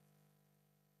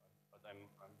 But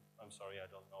I'm sorry, I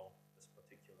don't know this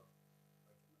particular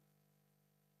argument.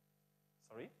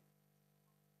 Sorry?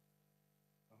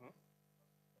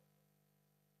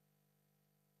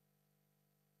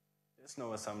 There's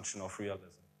no assumption of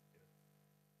realism.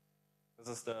 This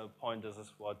is the point. This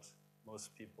is what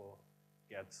most people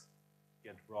get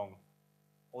wrong.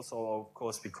 Also, of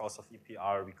course, because of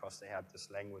EPR, because they had this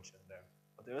language in there.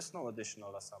 But there is no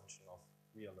additional assumption of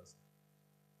realism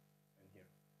in here,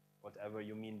 whatever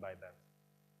you mean by that.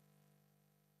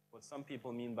 What some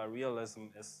people mean by realism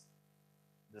is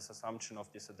this assumption of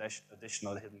these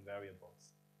additional hidden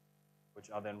variables, which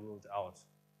are then ruled out.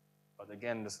 But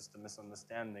again, this is the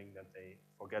misunderstanding that they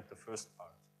forget the first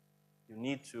part. You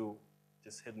need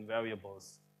these hidden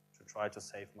variables to try to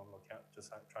save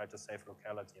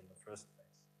locality in the first place.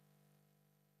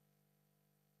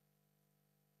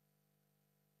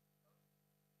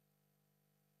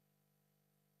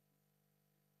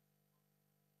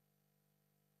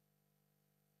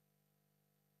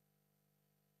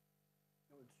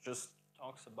 It just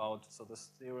talks about, so this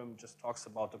theorem just talks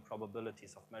about the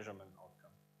probabilities of measurement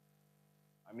outcome.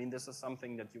 I mean, this is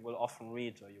something that you will often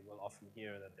read or you will often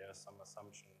hear, that there are some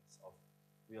assumptions of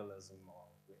realism or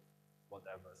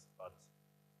whatever, but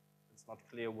it's not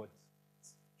clear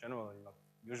it's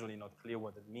usually not clear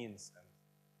what it means, and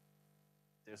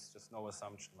there's just no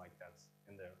assumption like that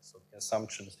in there. So the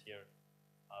assumptions here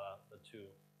are the two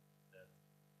that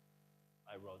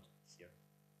I wrote here.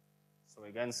 So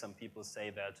again, some people say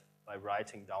that by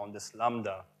writing down this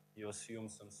lambda, you assume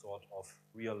some sort of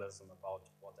realism about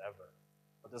whatever.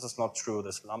 But this is not true.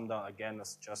 This lambda, again,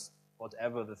 is just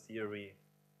whatever the theory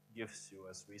gives you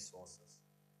as resources,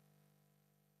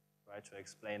 right, to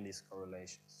explain these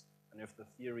correlations. And if the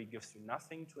theory gives you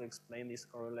nothing to explain these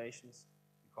correlations,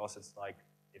 because it's like,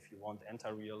 if you want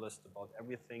anti-realist about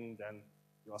everything, then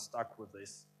you are stuck with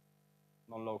this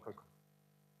non-local.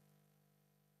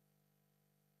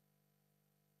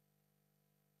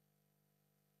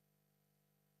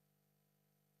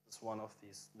 It's one of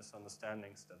these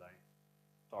misunderstandings that I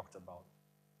talked about.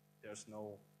 There's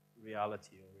no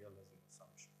reality or realism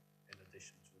assumption in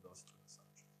addition to those two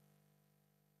assumptions.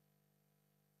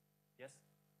 Yes?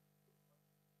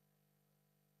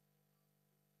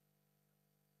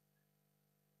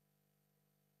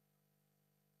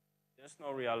 There's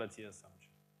no reality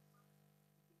assumption.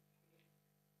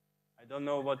 I don't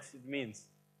know what it means.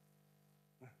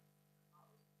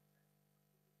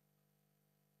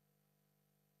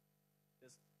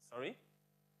 Yes, sorry?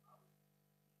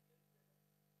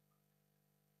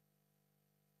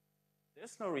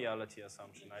 There's no reality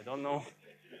assumption. I don't know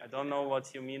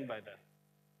what you mean by that.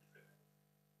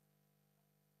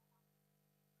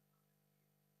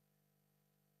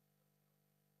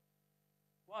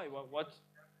 Why? What?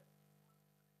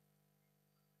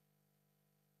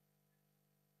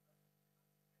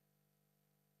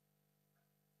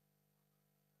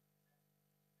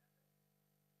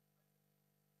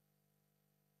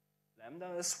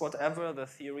 Lambda is whatever the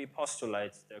theory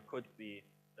postulates there could be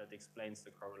that explains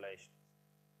the correlation.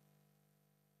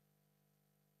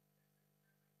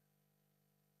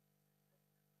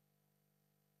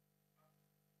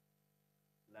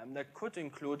 Lambda could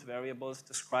include variables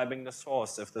describing the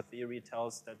source if the theory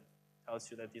tells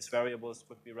you that these variables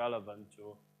would be relevant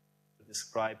to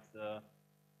describe the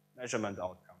measurement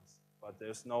outcomes. But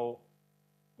there's no,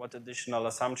 what additional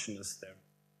assumption is there?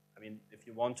 I mean, if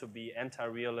you want to be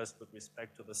anti-realist with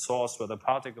respect to the source where the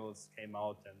particles came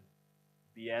out, then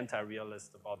be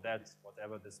anti-realist about that,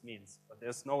 whatever this means. But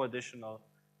there's no additional,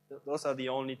 those are the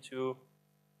only two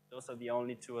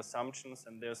assumptions,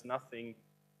 and there's nothing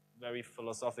very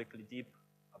philosophically deep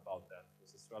about that.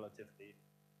 This is relatively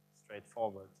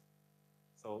straightforward.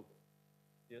 So,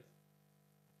 yes?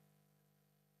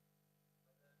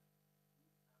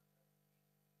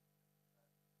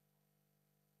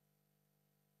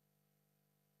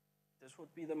 This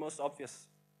would be the most obvious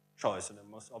choice and the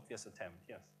most obvious attempt,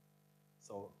 yes.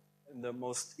 So in the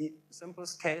most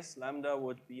simplest case, lambda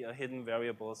would be a hidden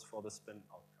variables for the spin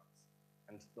outcomes.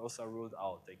 And those are ruled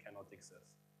out, they cannot exist.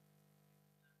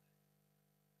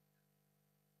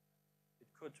 It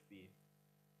could be.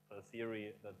 The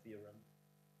theorem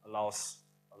allows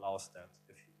that.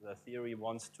 If the theory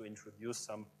wants to introduce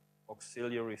some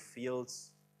auxiliary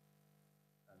fields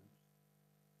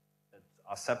that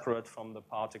are separate from the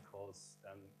particles,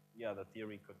 then yeah, the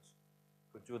theory could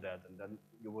do that, and then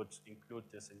you would include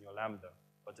this in your lambda,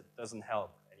 but it doesn't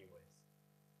help anyways.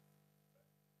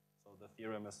 So the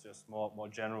theorem is just more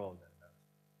general than that.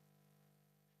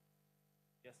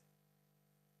 Yes?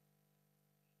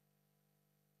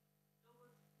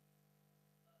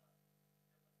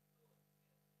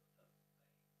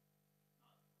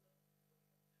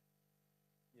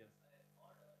 Yes.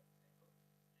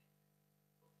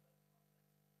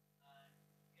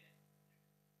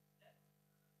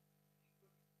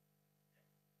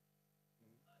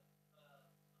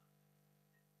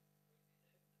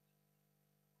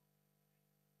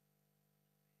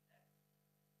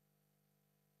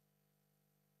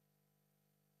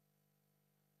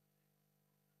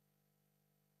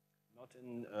 Not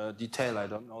in detail, I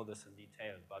don't know this in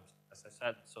detail, but as I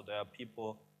said, so there are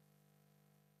people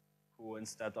who,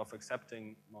 instead of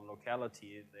accepting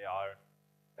non-locality, they are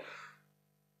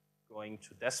going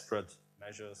to desperate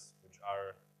measures which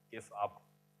are give up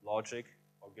logic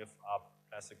or give up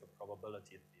classical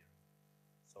probability theory.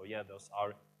 So yeah, those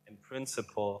are in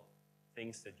principle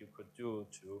things that you could do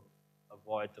to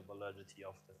avoid the validity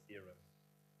of the theorem.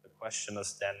 The question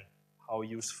is then, how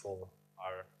useful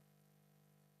are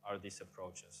these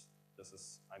approaches? This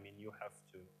is, I mean, you have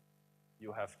to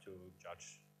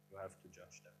judge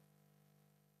that.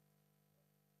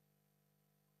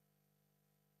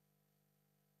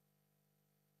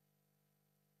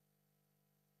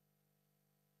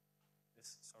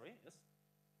 Sorry, yes?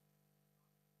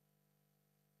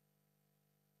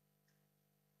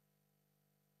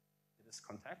 It is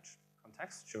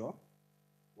contextual.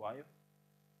 Why?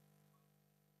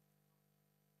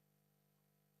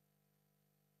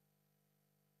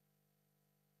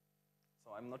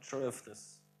 So I'm not sure if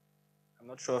this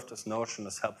notion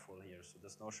is helpful here. So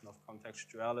this notion of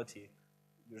contextuality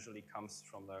usually comes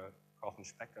from the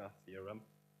Kochen-Specker theorem,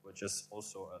 which is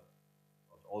also a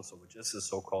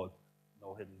so-called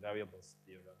no hidden variables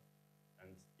theorem.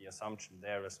 And the assumption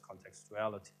there is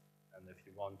contextuality. And if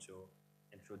you want to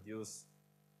introduce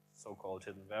so-called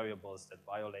hidden variables that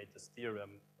violate this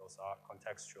theorem, those are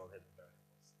contextual hidden variables.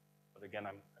 But again,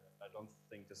 I don't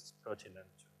think this is pertinent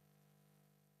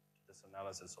to this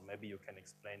analysis, so maybe you can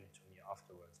explain it to me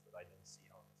afterwards, but I don't see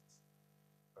how this is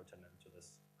pertinent to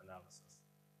this analysis.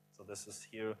 So this is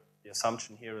here, the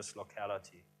assumption here is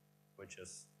locality, which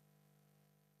is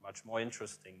much more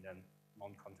interesting than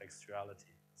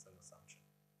non-contextuality as an assumption.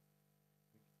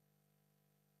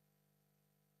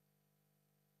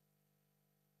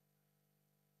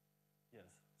 Yes,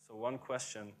 so one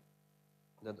question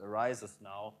that arises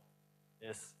now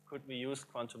is, could we use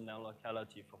quantum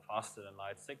non-locality for faster than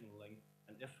light signaling?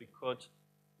 And if we could,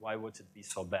 why would it be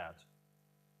so bad?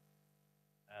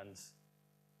 And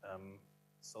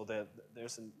so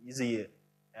there's an easy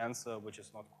answer, which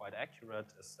is not quite accurate,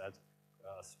 is that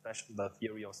the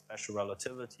theory of special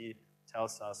relativity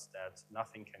tells us that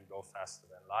nothing can go faster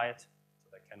than light, so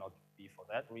there cannot be, for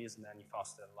that reason, any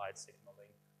faster than light signaling.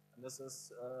 And this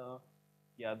is,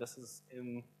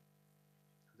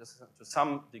 this is to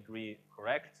some degree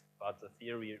correct, but the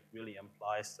theory really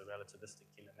implies the relativistic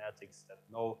kinematics that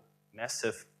no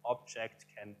massive object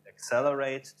can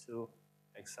accelerate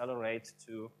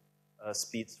to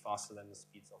speeds faster than the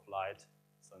speeds of light.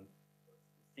 So in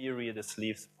theory, this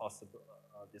leaves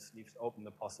open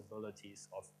the possibilities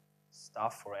of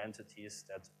stuff or entities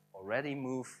that already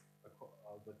move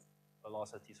with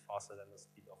velocities faster than the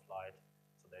speed of light.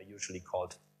 So they're usually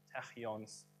called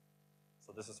tachyons.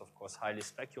 So this is, of course, highly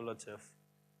speculative,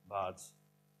 but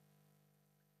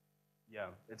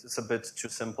yeah, it is a bit too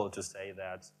simple to say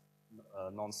that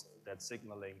that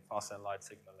signaling, faster than light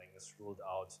signaling, is ruled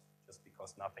out just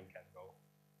because nothing can go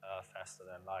faster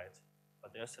than light.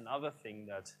 But there's another thing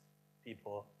that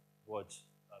people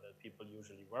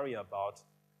usually worry about,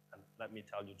 and let me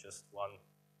tell you just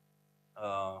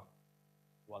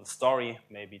one story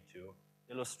maybe to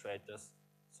illustrate this.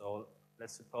 So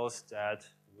let's suppose that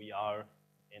we are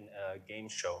in a game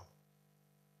show,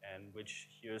 and which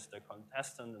here's the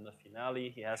contestant in the finale.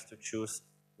 He has to choose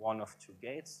one of two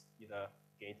gates, either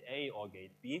gate A or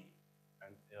gate B,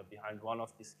 and behind one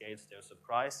of these gates there's a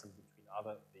prize, and between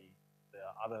the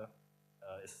other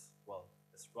is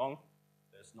wrong.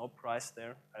 There's no prize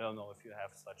there. I don't know if you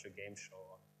have such a game show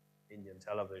on Indian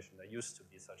television. There used to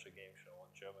be such a game show on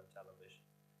German television.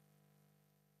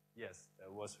 Yes,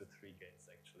 there was with 3 gates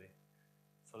actually.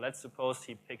 So let's suppose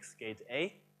he picks gate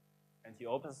A, and he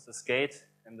opens this gate,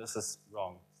 and this is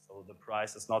wrong. So the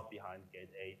prize is not behind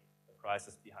gate A, the prize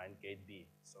is behind gate B,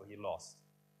 so he lost.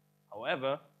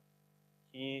 However,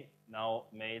 he now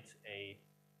made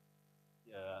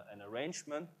an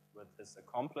arrangement with his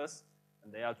accomplice,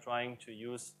 and they are trying to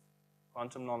use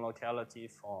quantum non-locality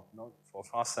for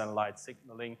faster than light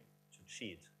signaling to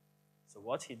cheat. So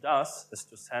what he does is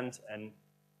to send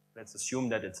let's assume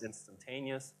that it's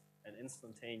instantaneous, an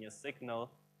instantaneous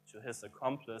signal to his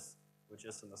accomplice, which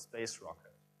is in a space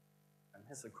rocket. And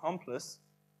his accomplice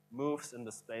moves in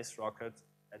the space rocket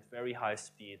at very high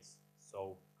speeds,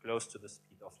 so close to the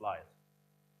speed of light.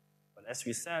 But as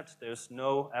we said, there's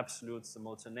no absolute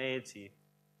simultaneity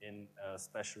in a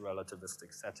special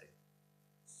relativistic setting.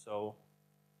 So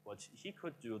what he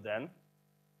could do then,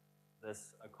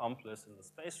 this accomplice in the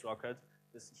space rocket,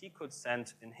 is he could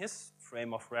send in his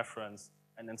frame of reference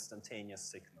an instantaneous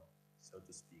signal, so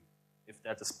to speak, if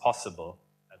that is possible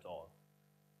at all.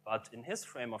 But in his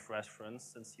frame of reference,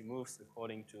 since he moves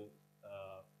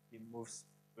he moves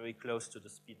very close to the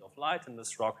speed of light in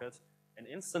this rocket, an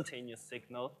instantaneous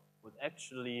signal would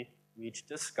actually reach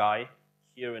this guy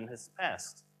here in his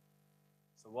past.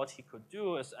 So what he could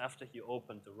do is, after he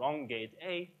opened the wrong gate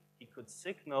A, he could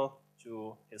signal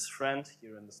to his friend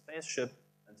here in the spaceship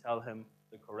and tell him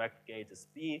the correct gate is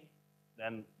B.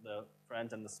 Then the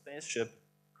friend in the spaceship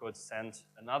could send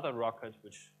another rocket,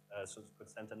 could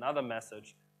send another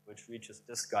message, which reaches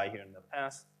this guy here in the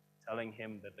past, telling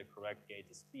him that the correct gate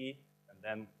is B, and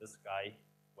then this guy,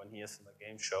 when he is in the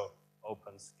game show,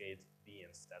 opens gate B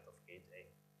instead of gate A.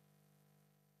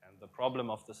 And the problem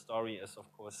of the story is,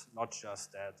 of course, not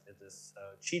just that it is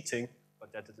cheating,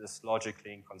 but that it is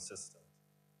logically inconsistent,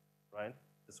 right?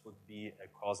 This would be a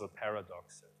causal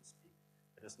paradox, so to speak.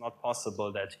 It is not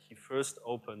possible that he first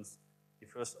opens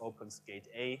gate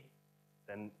A,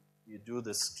 then you do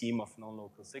this scheme of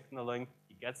non-local signaling,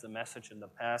 he gets a message in the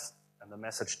past, and the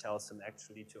message tells him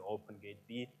actually to open gate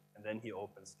B, and then he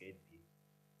opens gate B,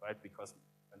 right?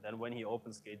 And then when he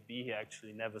opens gate B, he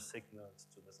actually never signals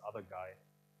to this other guy,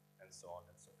 and so on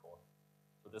and so forth.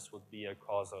 So this would be a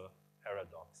causal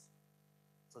paradox.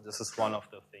 So this is one of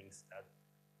the things that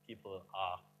people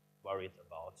are worried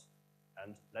about.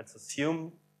 And let's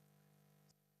assume,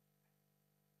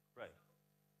 right,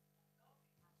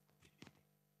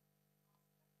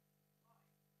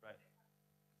 right,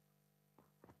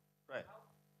 right.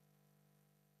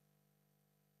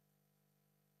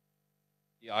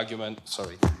 The argument,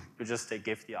 sorry, you just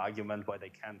give the argument why they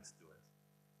can't do it.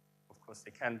 Of course,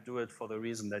 they can't do it for the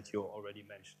reason that you already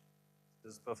mentioned.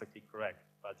 This is perfectly correct,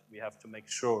 but we have to make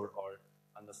sure or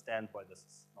understand why this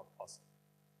is not possible.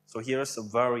 So here's a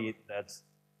worry that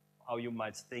how you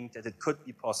might think that it could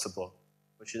be possible,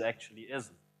 which it actually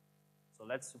isn't. So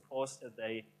let's suppose that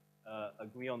they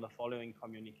agree on the following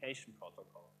communication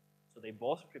protocol. So they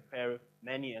both prepare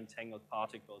many entangled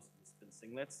particles in the spin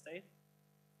singlet state.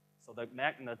 So the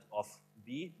magnet of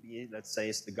B, let's say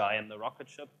is the guy in the rocket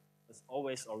ship, is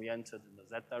always oriented in the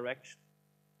Z direction.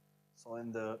 So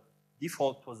in the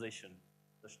default position,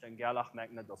 the Stern-Gerlach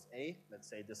magnet of A, let's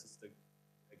say this is the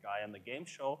guy in the game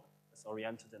show, is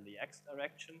oriented in the X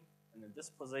direction. And in this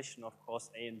position, of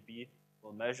course, A and B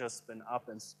will measure spin up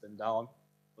and spin down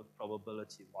with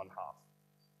probability 1/2.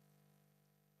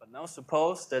 But now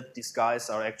suppose that these guys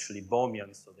are actually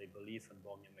Bohmians, so they believe in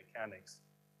Bohmian mechanics.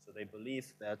 So they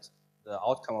believe that the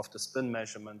outcome of the spin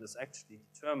measurement is actually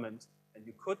determined, and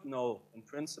you could know in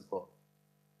principle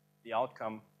the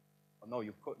outcome, or no,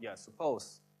 you could, yeah,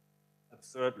 suppose,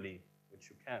 absurdly, which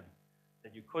you can,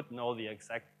 that you could know the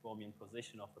exact Bohmian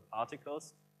position of the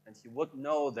particles, and he would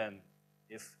know then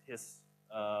if his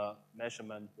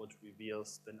measurement would reveal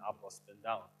spin up or spin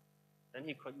down. Then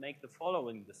he could make the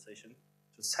following decision: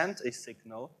 to send a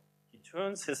signal, he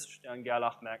turns his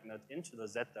Stern-Gerlach magnet into the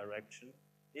Z direction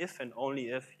if and only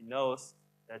if he knows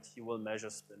that he will measure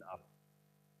spin up.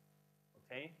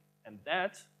 Okay? And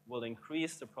that will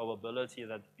increase the probability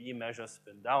that B measures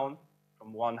spin down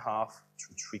from 1/2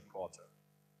 to 3/4.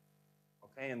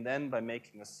 Okay, and then by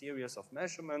making a series of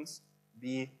measurements,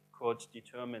 B could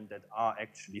determine that R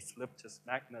actually flipped his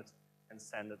magnet and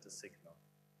send it the signal.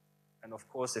 And of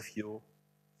course, if you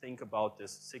think about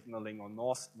this signaling or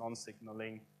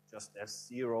non-signaling just as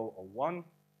 0 or 1,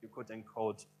 you could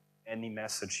encode any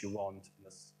message you want in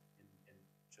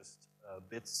just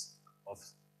bits of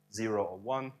 0 or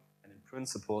 1, and in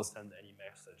principle send any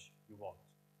message you want.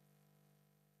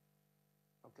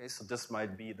 Okay, so this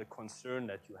might be the concern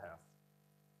that you have.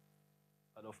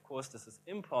 But of course, this is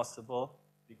impossible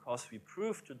because we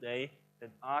proved today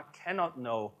that R cannot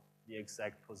know the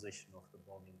exact position of the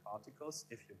Bohmian particles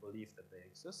if you believe that they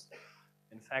exist.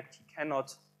 In fact, he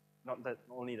cannot, not that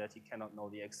only that he cannot know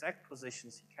the exact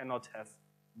positions, he cannot have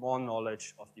more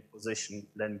knowledge of the position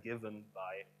than given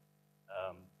by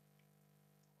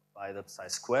the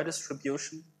psi-square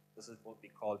distribution. This is what we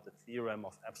call the theorem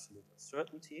of absolute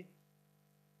uncertainty.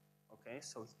 Okay,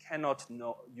 so he cannot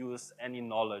use any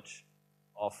knowledge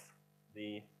of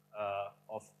the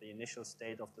initial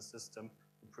state of the system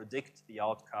to predict the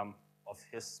outcome of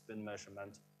his spin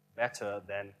measurement better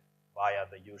than via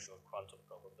the usual quantum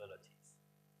probabilities.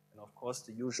 And of course,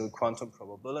 the usual quantum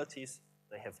probabilities,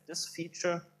 they have this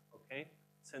feature, okay?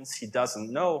 Since he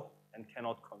doesn't know and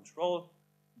cannot control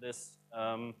this,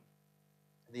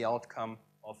 the outcome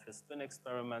of his spin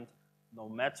experiment, no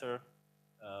matter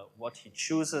what he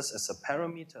chooses as a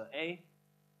parameter A,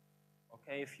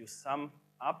 okay, if you sum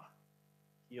up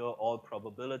here all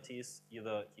probabilities,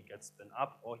 either he gets spin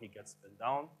up or he gets spin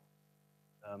down.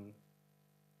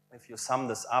 If you sum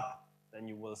this up, then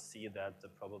you will see that the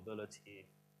probability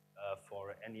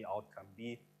for any outcome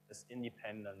B is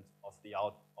independent of the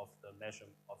measure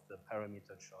of the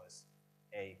parameter choice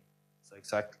A. So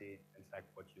exactly, in fact,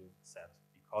 what you said.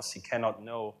 Because he cannot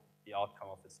know the outcome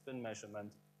of his spin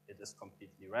measurement, it is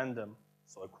completely random.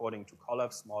 So according to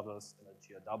collapse models in a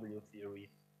GRW theory,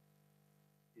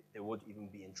 they would even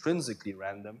be intrinsically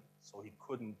random. So he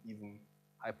couldn't even,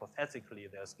 hypothetically,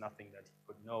 there's nothing that he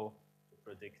could know to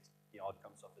predict the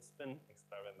outcomes of his spin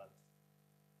experiment.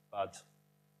 But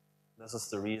this is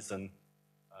the reason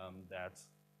that,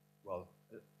 well,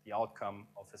 the outcome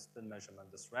of his spin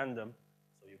measurement is random.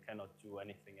 So you cannot do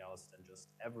anything else than just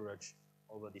average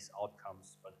over these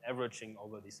outcomes. But averaging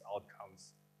over these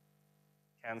outcomes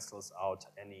cancels out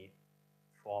any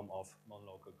form of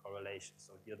non-local correlation.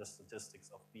 So here the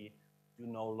statistics of B do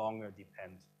no longer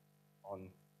depend on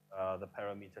the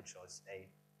parameter choice A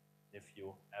if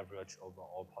you average over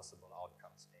all possible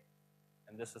outcomes A.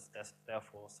 And this is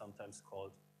therefore sometimes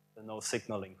called the no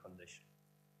signaling condition.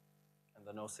 And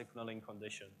the no signaling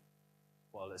condition,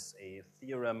 well, is a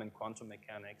theorem in quantum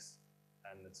mechanics,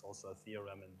 and it's also a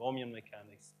theorem in Bohmian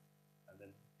mechanics. And then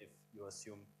if you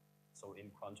assume, so in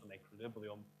quantum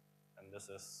equilibrium, and this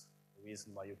is the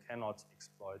reason why you cannot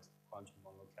exploit quantum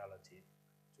non-locality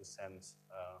to send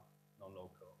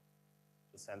non-local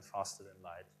to send faster than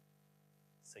light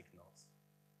signals.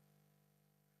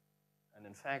 And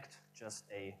in fact, just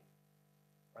a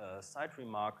side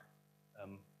remark,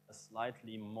 a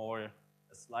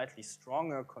slightly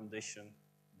stronger condition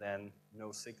than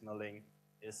no signaling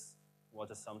is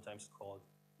what is sometimes called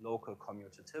local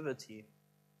commutativity.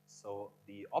 So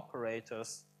the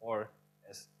operators, or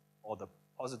the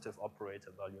positive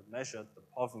operator value measured, the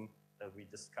POVM that we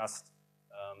discussed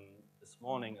this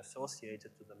morning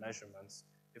associated to the measurements,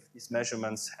 if these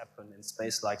measurements happen in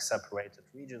space-like separated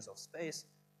regions of space,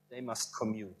 they must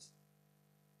commute.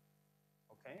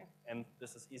 Okay? And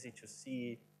this is easy to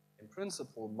see in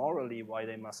principle, morally, why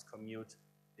they must commute.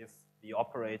 If the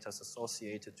operators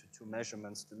associated to two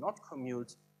measurements do not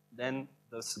commute, then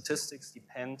the statistics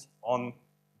depend on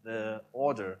the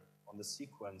order, on the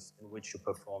sequence in which you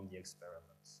perform the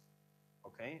experiments.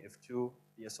 Okay? If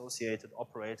the associated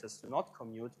operators do not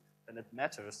commute, then it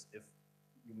matters if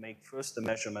you make first the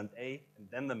measurement A and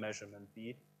then the measurement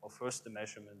B, or first the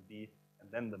measurement B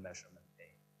and then the measurement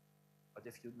A. But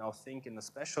if you now think in a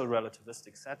special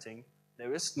relativistic setting,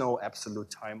 there is no absolute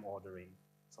time ordering,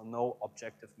 so no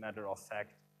objective matter of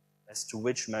fact as to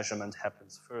which measurement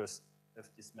happens first, if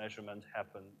this measurement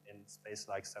happened in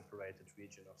space-like separated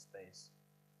region of space.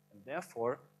 And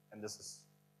therefore,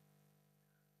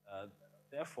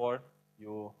 therefore,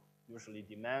 you usually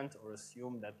demand or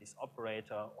assume that this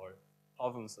operator or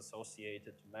POVMs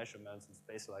associated to measurements in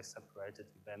space-like separated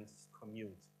events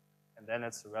commute. And then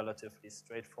it's a relatively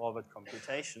straightforward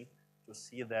computation to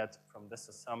see that from this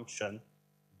assumption,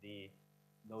 the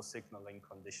no signaling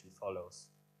condition follows.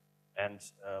 And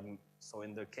so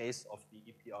in the case of the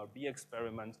EPRB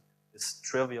experiment, it's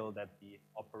trivial that the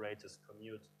operators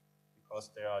commute because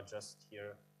they are just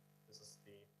here. This is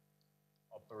the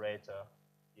operator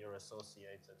here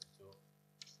associated to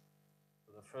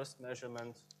the first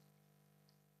measurement.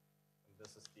 And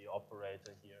this is the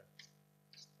operator here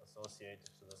associated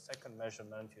to the second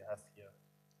measurement. You have here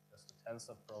just the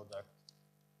tensor product.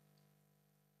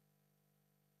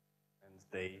 And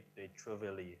they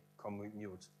trivially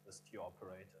commute with two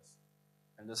operators.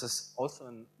 And this is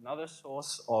also another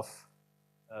source of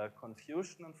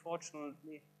confusion,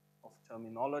 unfortunately, of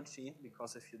terminology,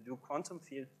 because if you do quantum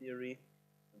field theory,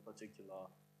 in particular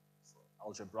so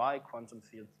algebraic quantum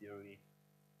field theory,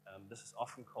 this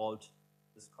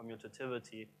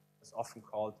commutativity is often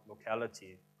called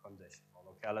locality condition or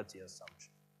locality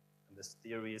assumption. And these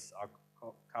theories are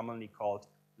commonly called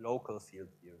local field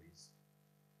theories.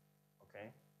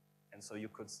 Okay? And so you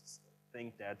could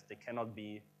think that they cannot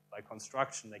be, by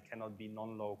construction, they cannot be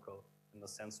non-local in the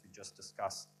sense we just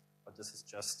discussed. But this is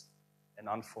just an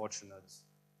unfortunate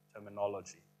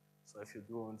terminology. So if you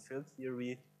do in field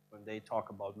theory, when they talk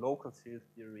about local field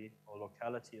theory or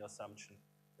locality assumption,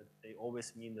 that they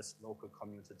always mean this local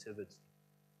commutativity.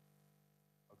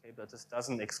 Okay, but this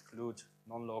doesn't exclude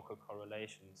non-local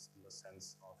correlations in the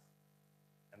sense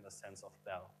of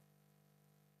Bell.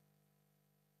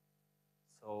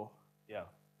 So yeah,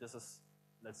 this is,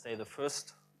 let's say, the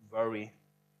first worry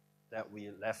that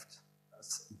we left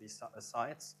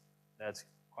aside, that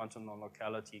quantum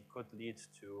non-locality could lead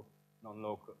to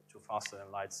faster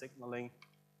than light signaling.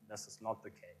 This is not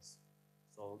the case.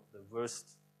 So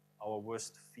our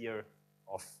worst fear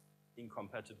of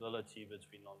incompatibility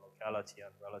between non-locality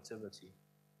and relativity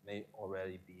may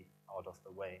already be out of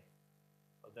the way.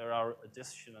 But there are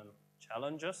additional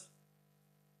challenges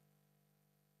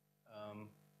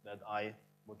that I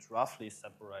would roughly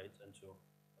separate into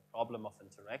the problem of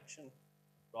interaction,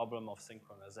 the problem of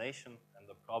synchronization, and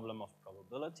the problem of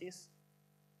probabilities.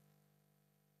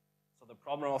 So the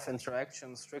problem of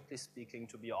interaction, strictly speaking,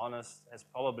 to be honest, has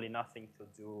probably nothing to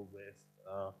do with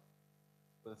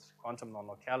quantum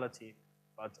non-locality,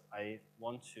 but I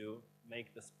want to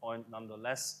make this point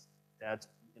nonetheless that,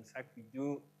 in fact, we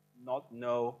do not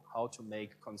know how to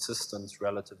make consistent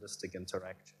relativistic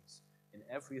interactions. In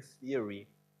every theory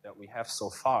that we have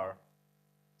so far,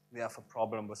 we have a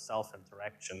problem with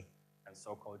self-interaction and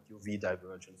so-called UV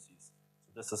divergences.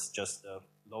 So this is just the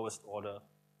lowest order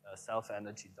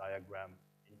self-energy diagram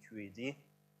in QED,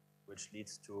 which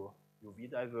leads to UV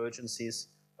divergences,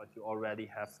 but you already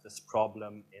have this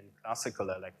problem in classical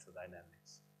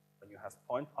electrodynamics. When you have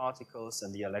point particles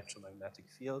in the electromagnetic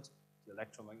field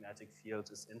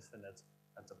is infinite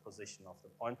at the position of the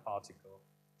point particle,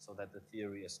 so that the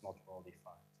theory is not well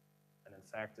defined. And in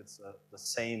fact, it's the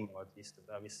same, or at least a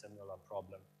very similar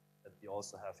problem that we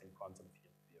also have in quantum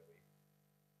field theory.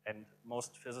 And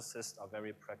most physicists are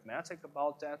very pragmatic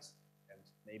about that, and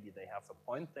maybe they have a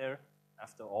point there.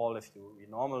 After all, if you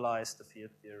renormalize the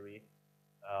field theory,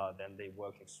 then they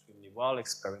work extremely well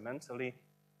experimentally.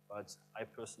 but I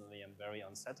personally am very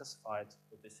unsatisfied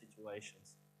with these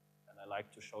situations. And I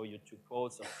like to show you two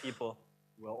quotes of people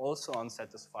who are also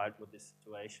unsatisfied with this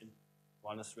situation.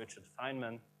 One is Richard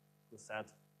Feynman, who said,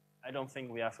 "I don't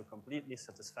think we have a completely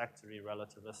satisfactory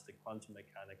relativistic quantum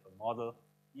mechanical model,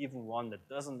 even one that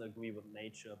doesn't agree with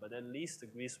nature, but at least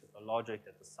agrees with the logic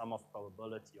that the sum of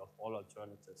probability of all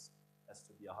alternatives has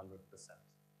to be 100%.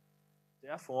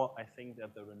 Therefore, I think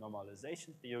that the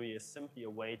renormalization theory is simply a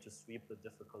way to sweep the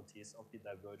difficulties of the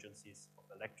divergences of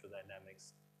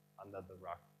electrodynamics under the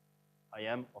rug. I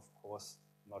am, of course,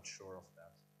 not sure of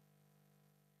that."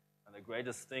 And the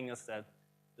greatest thing is that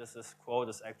this quote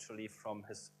is actually from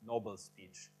his Nobel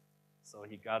speech. So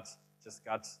he just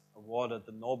got awarded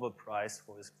the Nobel Prize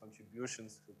for his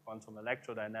contributions to quantum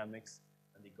electrodynamics,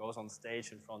 and he goes on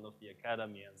stage in front of the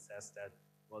Academy and says that,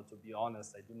 well, to be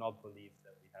honest, I do not believe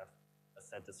that we have a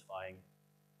satisfying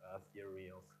theory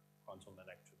of quantum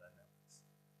electrodynamics.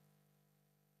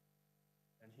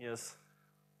 And here's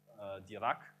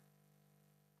Dirac,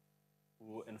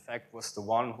 who in fact was the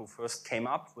one who first came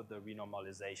up with the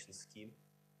renormalization scheme.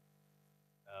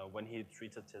 When he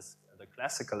treated the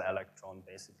classical electron,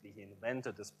 basically he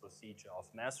invented this procedure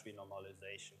of mass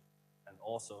renormalization. And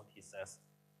also, he says,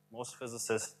 most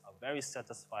physicists are very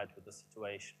satisfied with the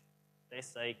situation. They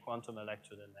say quantum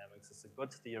electrodynamics is a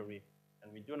good theory,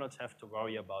 and we do not have to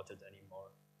worry about it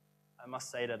anymore. I must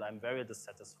say that I'm very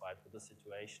dissatisfied with the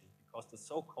situation, because the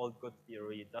so-called good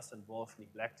theory does involve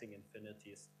neglecting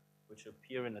infinities which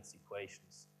appear in its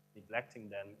equations, neglecting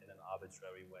them in an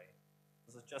arbitrary way.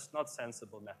 This is just not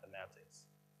sensible mathematics.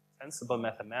 Sensible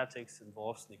mathematics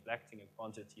involves neglecting a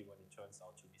quantity when it turns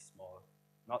out to be small,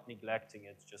 not neglecting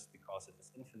it just because it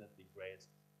is infinitely great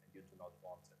and you do not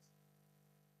want it.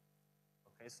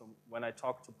 Okay, so when I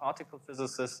talk to particle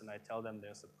physicists and I tell them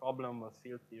there's a problem with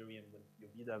field theory and with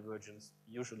UV divergence,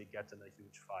 we usually get in a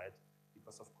huge fight,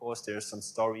 because of course there's some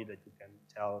story that you can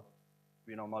tell.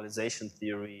 Renormalization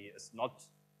theory is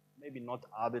maybe not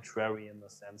arbitrary in the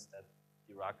sense that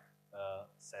Dirac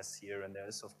says here, and there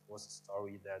is of course a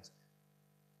story that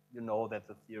you know that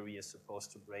the theory is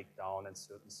supposed to break down at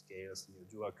certain scales and you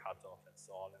do a cutoff and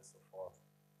so on and so forth.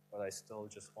 But I still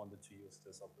just wanted to use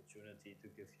this opportunity to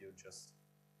give you just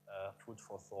food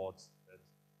for thought that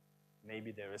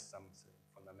maybe there is something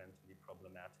fundamentally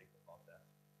problematic about that.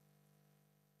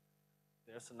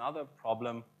 There's another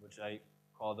problem which I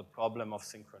call the problem of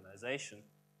synchronization,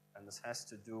 and this has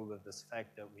to do with this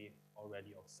fact that we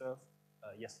already observed.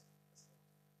 Yes.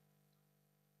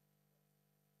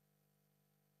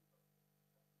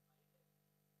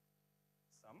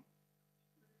 Some?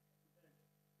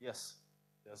 Yes.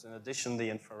 There's in addition the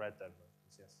infrared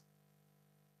divergence, yes.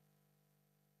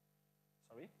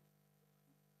 Sorry?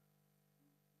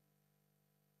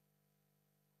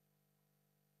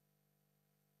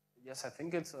 Yes, I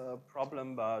think it's a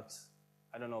problem, but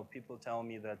I don't know, people tell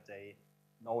me that they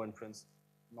know in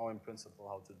principle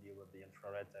how to deal with the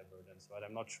infrared divergence, but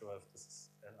I'm not sure if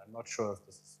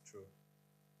this is true.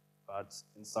 But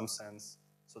in some sense,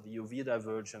 so the UV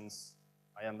divergence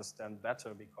I understand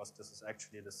better, because this is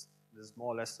actually this is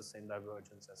more or less the same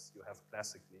divergence as you have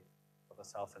classically for the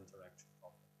self-interaction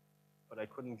problem. But I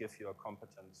couldn't give you a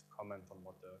competent comment on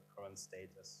what the current state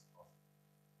is of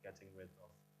getting rid of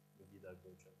UV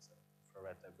divergence and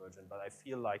infrared divergence. But I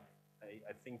feel like,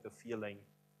 I think the feeling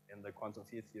in the quantum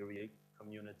field theory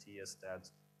community is that,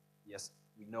 yes,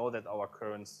 we know that our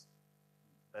current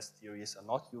best theories are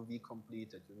not UV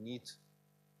complete, that you need,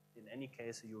 in any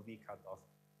case, a UV cutoff,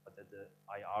 but that the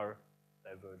IR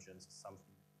divergence is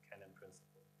something you can, in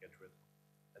principle, get rid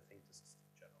of. I think this is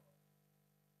the general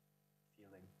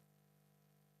feeling.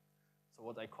 So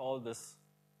what I call this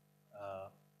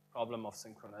problem of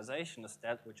synchronization is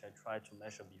that which I tried to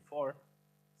measure before.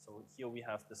 So here we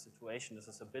have the situation. This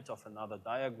is a bit of another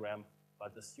diagram,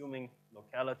 but assuming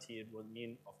locality, it would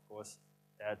mean, of course,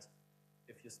 that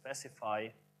if you specify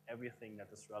everything that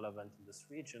is relevant in this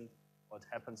region, what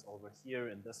happens over here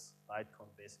in this light cone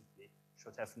basically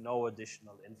should have no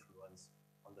additional influence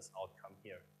on this outcome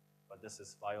here. But this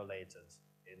is violated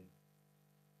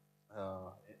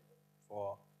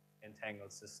for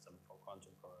entangled system for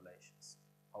quantum correlations.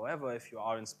 However, if you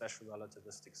are in special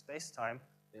relativistic spacetime,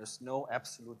 there's no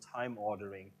absolute time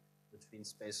ordering between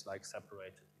space-like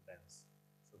separated events.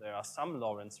 So there are some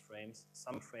Lorentz frames,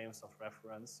 some frames of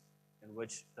reference in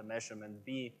which the measurement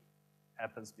B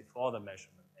happens before the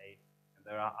measurement A. And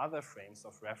there are other frames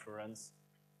of reference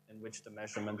in which the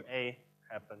measurement A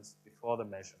happens before the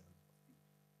measurement of B.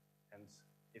 And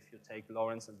if you take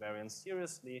Lorentz invariance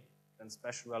seriously, then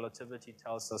special relativity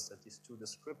tells us that these two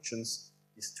descriptions,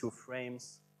 these two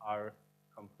frames, are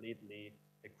completely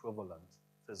equivalent.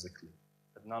 physically,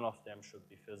 but none of them should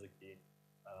be physically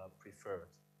preferred.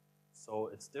 So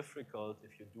it's difficult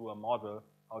if you do a model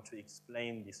how to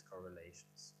explain these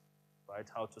correlations, right?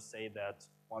 How to say that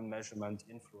one measurement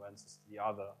influences the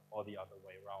other or the other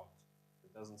way around.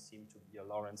 There doesn't seem to be a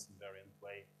Lorentz invariant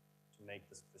way to make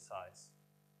this precise.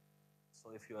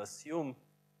 So if you assume,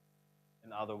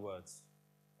 in other words,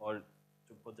 or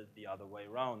to put it the other way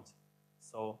around,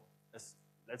 so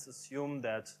let's assume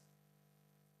that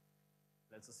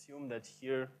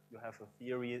here you have a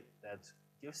theory that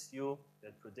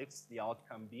predicts the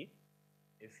outcome B.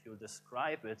 If you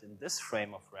describe it in this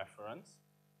frame of reference,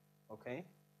 okay,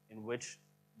 in which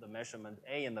the measurement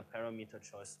A and the parameter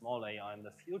choice small a are in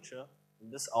the future, then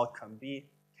this outcome B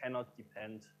cannot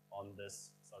depend on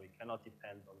this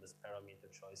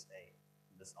parameter choice A,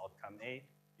 this outcome A,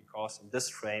 because in this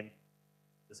frame,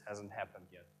 this hasn't happened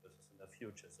yet. This is in the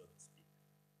future, so to speak.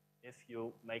 If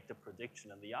you make the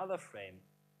prediction in the other frame,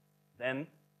 then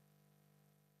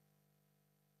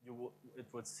it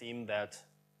would seem that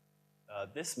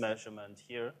this measurement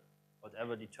here,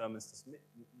 whatever determines this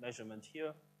measurement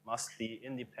here, must be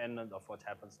independent of what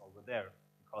happens over there,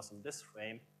 because in this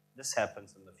frame, this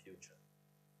happens in the future,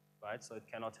 right? So it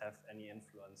cannot have any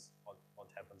influence on what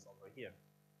happens over here.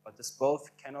 But this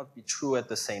both cannot be true at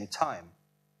the same time,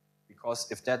 because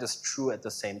if that is true at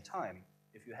the same time,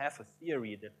 if you have a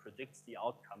theory that predicts the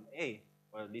outcome A,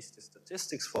 or at least the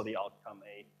statistics for the outcome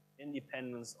A,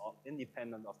 independent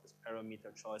of this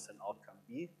parameter choice and outcome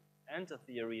B, and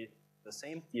the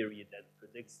same theory that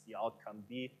predicts the outcome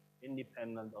B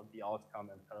independent of the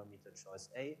outcome and parameter choice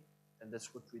A, then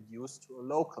this would reduce to a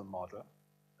local model.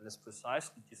 And it's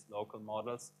precisely these local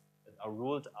models that are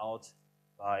ruled out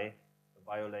by the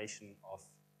violation of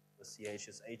the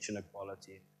CHSH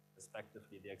inequality,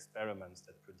 respectively the experiments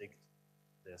that predict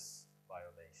this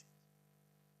violation.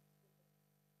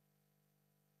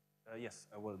 Yes,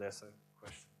 I will. There's a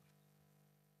question.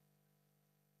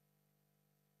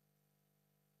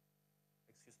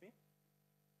 Excuse me?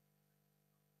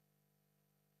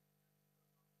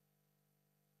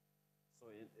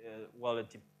 So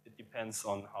it depends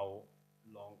on how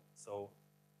long. So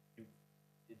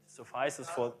it suffices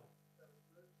for.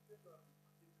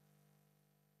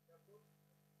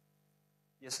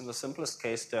 Yes, in the simplest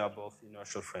case, they are both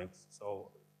inertial frames.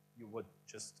 So you would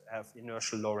just have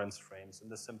inertial Lorentz frames in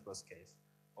the simplest case.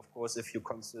 Of course, if you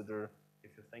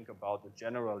think about a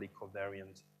generally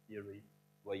covariant theory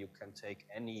where you can take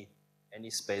any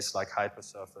space like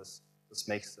hypersurface, this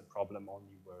makes the problem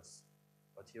only worse.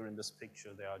 But here in this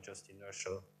picture, they are just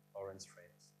inertial Lorentz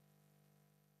frames.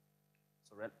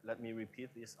 So let me repeat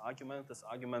this argument. This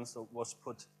argument was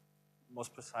put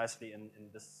most precisely in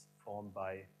this form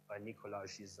by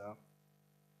Nicolas Gisin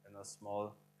in a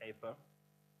small paper.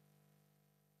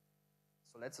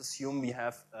 So let's assume we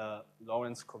have a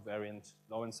Lorentz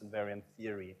invariant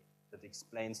theory that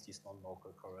explains these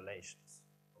non-local correlations.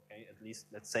 Okay, at least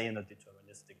let's say in a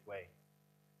deterministic way.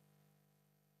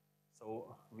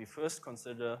 So we first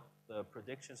consider the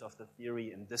predictions of the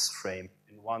theory in this frame,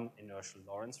 in one inertial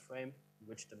Lorentz frame, in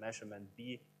which the measurement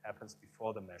B happens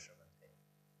before the measurement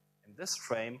A. In this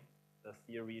frame, the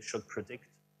theory should predict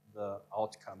the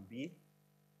outcome B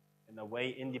in a way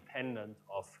independent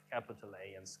of capital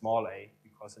A and small a,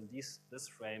 because in this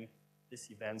frame, these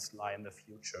events lie in the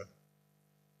future.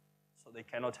 So they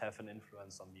cannot have an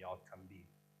influence on the outcome B.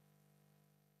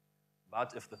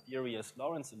 But if the theory is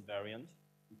Lorentz invariant,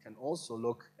 we can also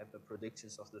look at the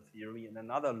predictions of the theory in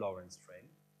another Lorentz frame,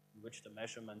 in which the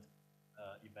measurement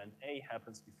event A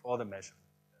happens before the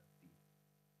measurement event B.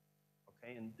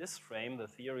 Okay, in this frame, the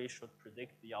theory should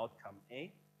predict the outcome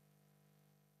A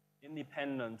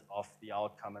independent of the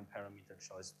outcome and parameter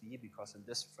choice B, because in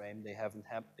this frame they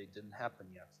didn't happen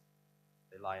yet.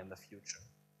 They lie in the future.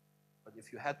 But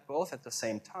if you had both at the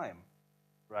same time,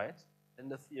 right, then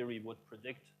the theory would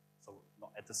predict, so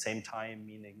not at the same time,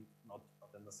 meaning not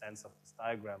in the sense of this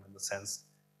diagram, in the sense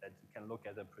that you can look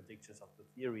at the predictions of the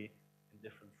theory in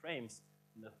different frames,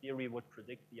 and the theory would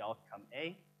predict the outcome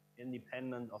A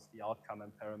independent of the outcome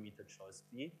and parameter choice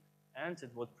B, and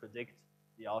it would predict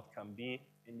the outcome B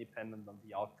independent of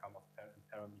the outcome of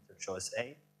parameter choice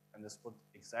A, and this would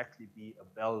exactly be a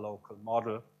Bell local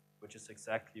model, which is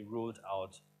exactly ruled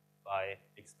out by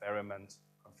experiment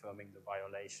confirming the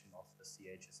violation of the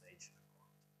CHSH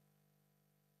inequality.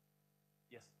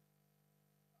 Yes?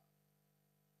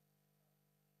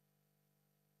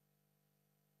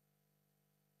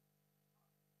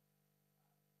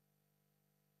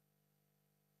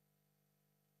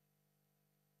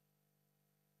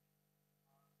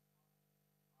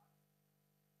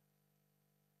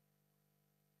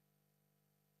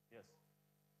 Yes.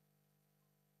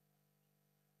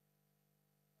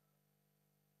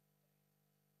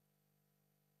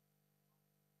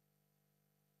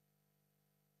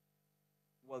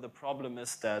 Well, the problem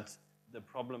is that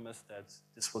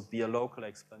this would be a local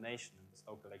explanation, and this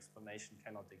local explanation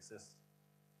cannot exist.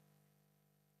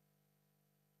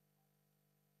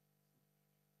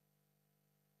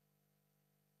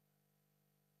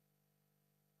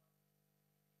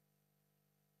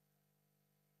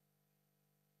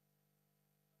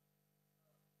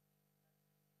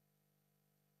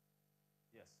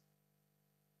 Yes.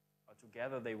 But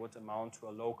together they would amount to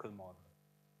a local model.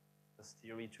 This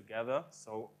theory together.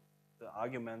 So the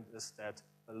argument is that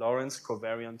the Lorentz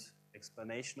covariant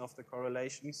explanation of the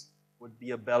correlations would be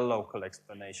a Bell local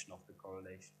explanation of the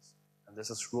correlations. And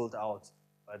this is ruled out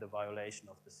by the violation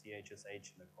of the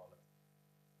CHSH inequality.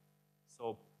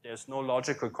 So there's no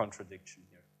logical contradiction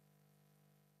here.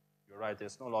 You're right,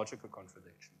 there's no logical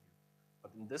contradiction here.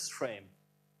 But in this frame,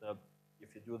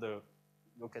 if you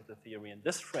look at the theory in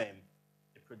this frame,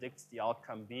 it predicts the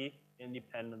outcome B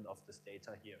independent of this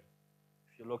data here.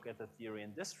 If you look at the theory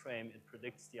in this frame, it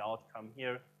predicts the outcome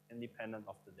here independent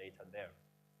of the data there,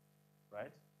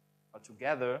 right? But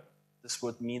together, this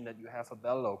would mean that you have a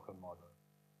Bell local model.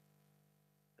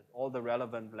 That all the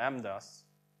relevant lambdas,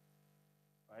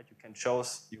 right? You can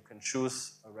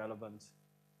choose a relevant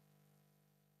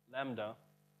lambda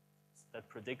that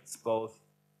predicts both,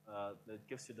 that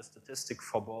gives you the statistic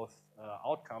for both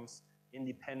outcomes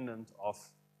independent of,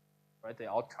 right, the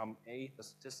outcome A, the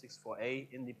statistics for A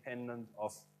independent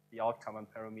of the outcome and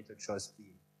parameter choice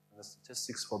B, and the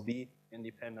statistics for B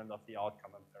independent of the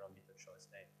outcome and parameter choice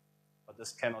A. But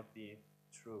this cannot be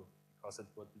true because it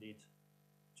would lead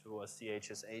to a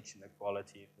CHSH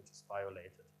inequality which is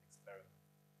violated in experiment.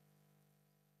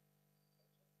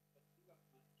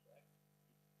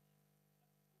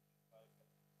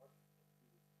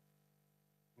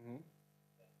 Mm-hmm.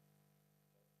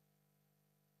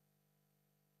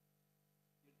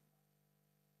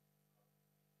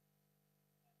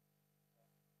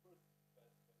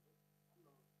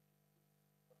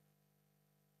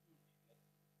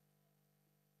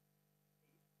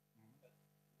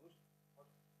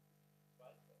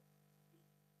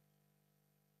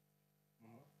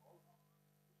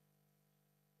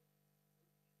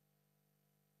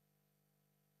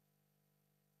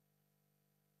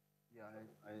 Yeah,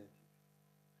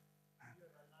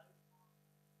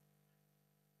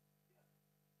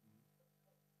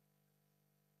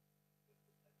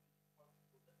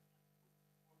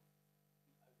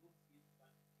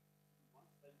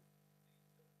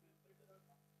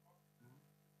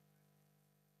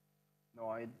 no,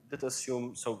 I did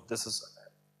assume, so this is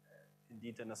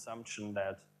indeed an assumption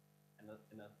that,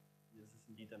 this is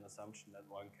indeed an assumption that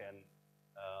one can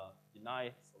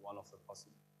deny.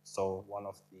 So one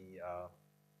of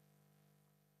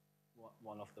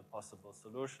the possible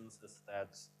solutions is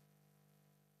that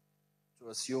to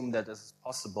assume that it is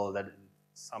possible that in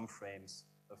some frames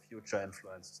the future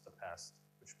influences the past,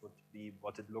 which would be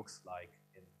what it looks like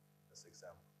in this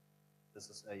example. This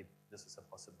is a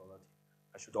possibility.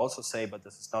 I should also say, but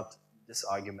this is not this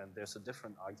argument, there's a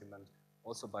different argument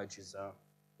also by Gisin,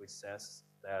 which says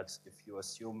that if you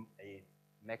assume a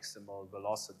maximal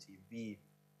velocity v,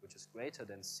 which is greater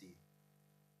than c,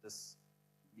 this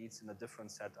leads in a different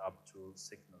setup to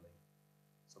signaling.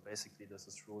 So basically, this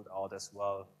is ruled out as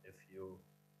well if you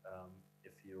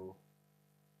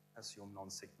assume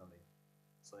non-signaling.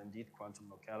 So indeed, quantum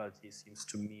locality seems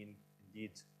to mean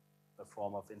indeed a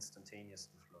form of instantaneous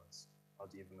influence,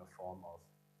 not even a form of,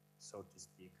 so to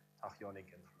speak, tachyonic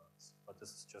influence. But this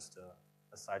is just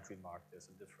a side remark. There's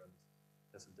a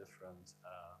different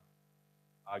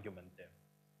argument there.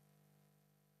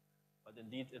 But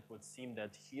indeed, it would seem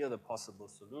that here the possible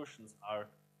solutions are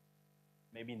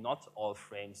maybe not all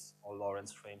frames or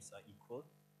Lorentz frames are equal.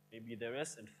 Maybe there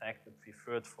is, in fact, a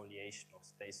preferred foliation of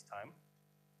space-time.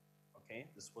 Okay,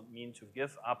 this would mean to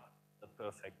give up the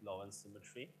perfect Lorentz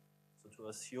symmetry. So to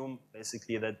assume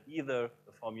basically that either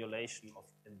the formulation of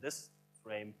in this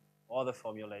frame or the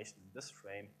formulation in this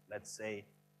frame, let's say,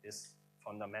 is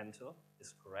fundamental,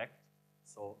 is correct.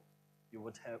 So you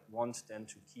would want then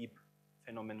to keep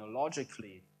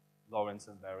phenomenologically Lorentz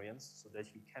invariance so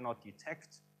that you cannot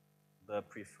detect the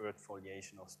preferred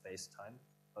foliation of space-time,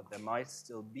 but there might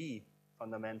still be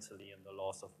fundamentally in the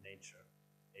laws of nature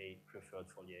a preferred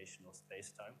foliation of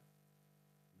space-time.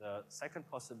 The second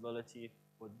possibility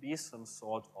would be some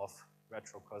sort of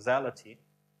retrocausality,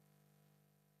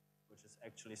 which is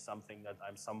actually something that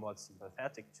I'm somewhat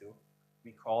sympathetic to.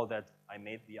 Recall that I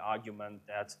made the argument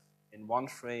that in one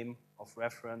frame of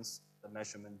reference, the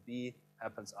measurement B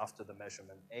happens after the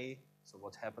measurement A, so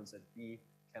what happens at B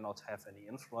cannot have any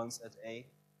influence at A,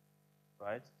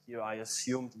 right? Here I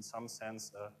assumed in some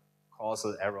sense a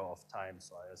causal error of time,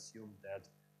 so I assumed that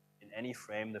in any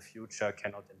frame, the future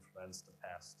cannot influence the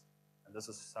past. And this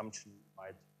assumption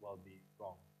might well be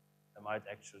wrong. There might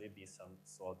actually be some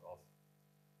sort of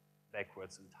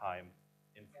backwards in time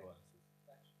influences.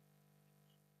 Yes.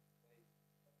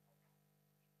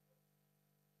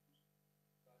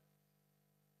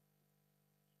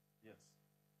 Yes.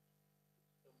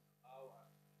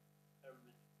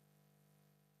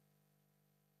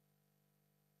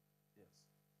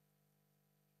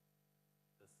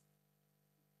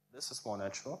 This is more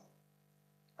natural.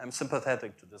 I'm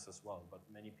sympathetic to this as well, but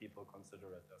many people consider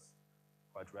it as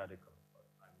quite radical, but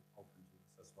I'm open to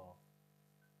this as well.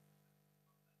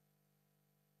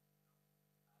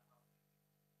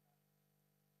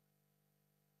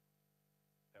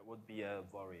 There would be a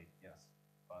worry, yes,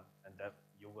 and that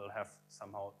you will have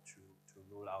somehow to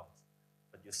rule out.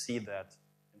 But you see that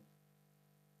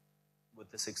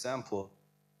with this example,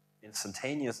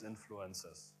 instantaneous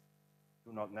influences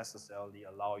do not necessarily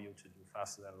allow you to do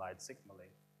faster than light signaling.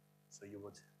 So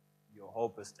your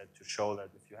hope is that to show that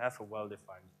if you have a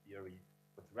well-defined theory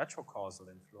with retrocausal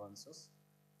influences,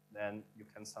 then you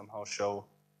can somehow show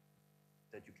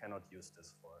that you cannot use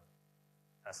this for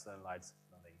faster than light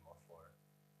signaling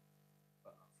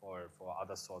or for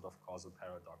other sort of causal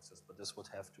paradoxes. But this would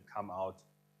have to come out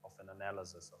of an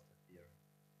analysis of the theory.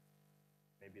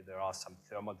 Maybe there are some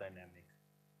thermodynamic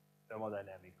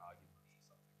arguments or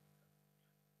something like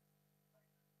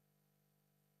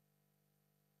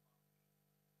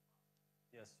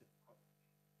that. Yes,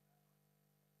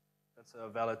 that's a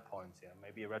valid point, yeah.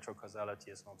 Maybe retrocausality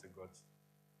is not a good,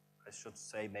 I should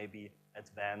say maybe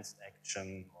advanced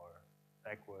action or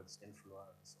backwards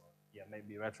influence, or yeah,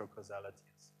 maybe retrocausality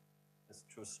is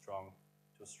too strong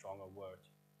a word.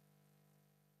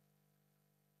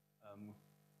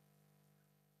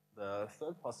 The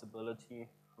third possibility,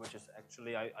 which is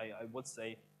actually, I would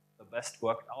say, the best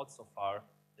worked out so far,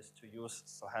 is to use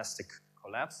stochastic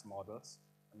collapse models.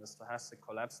 And the stochastic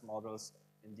collapse models,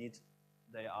 indeed,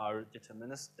 they are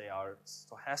deterministic, they are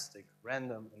stochastic,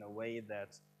 random in a way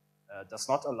that does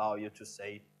not allow you to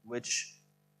say which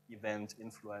event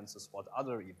influences what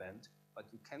other event, but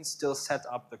you can still set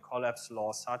up the collapse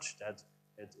law such that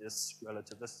it is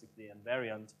relativistically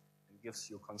invariant and gives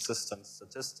you consistent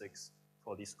statistics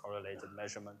for these correlated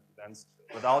measurement events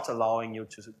without allowing you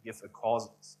to give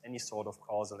any sort of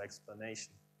causal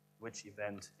explanation which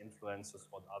event influences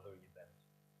what other event.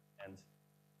 And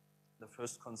the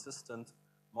first consistent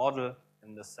model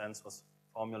in this sense was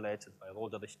formulated by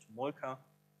Roderich-Tumulka.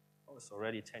 It was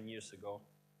already 10 years ago,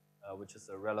 which is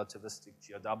a relativistic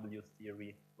GRW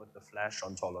theory with the flash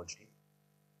ontology.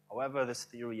 However, this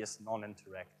theory is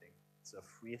non-interacting. It's a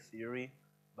free theory,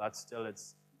 but still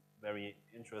it's very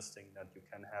interesting that you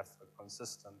can have a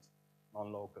consistent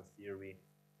non-local theory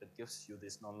that gives you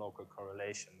these non-local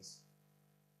correlations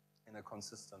in a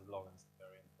consistent Lorentz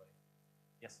invariant way.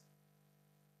 Yes?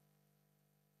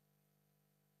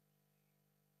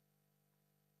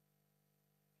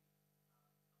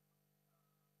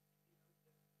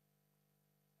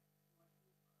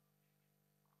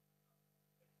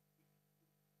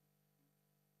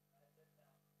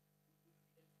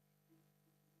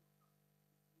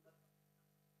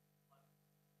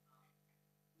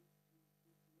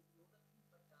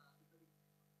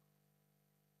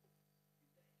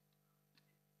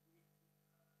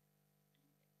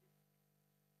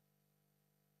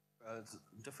 It's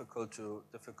difficult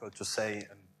to say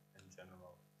in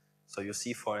general. So you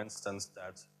see, for instance,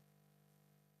 that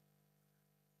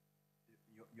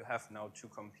you have now two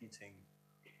competing.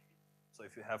 So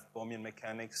if you have Bohmian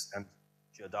mechanics and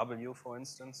GRW, for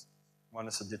instance, one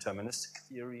is a deterministic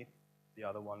theory, the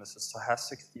other one is a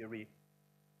stochastic theory,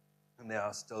 and they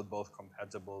are still both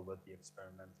compatible with the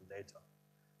experimental data.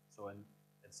 So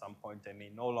at some point they may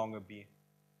no longer be,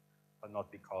 but not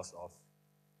because of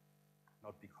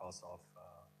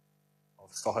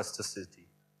stochasticity.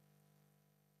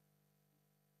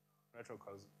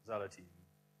 Retrocausality.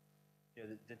 Yeah,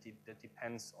 that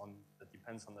depends on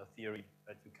the theory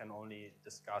that you can only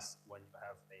discuss when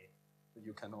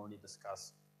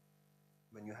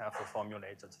you have a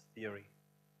formulated theory.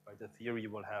 Right? The theory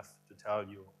will have to tell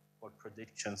you what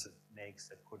predictions it makes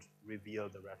that could reveal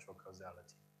the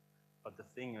retrocausality. But the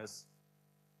thing is,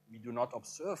 we do not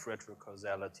observe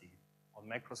retrocausality on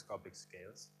macroscopic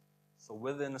scales. So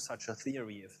within such a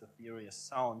theory, if the theory is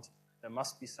sound, there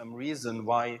must be some reason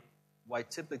why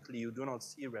typically you do not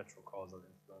see retrocausal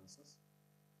influences.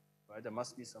 Right? There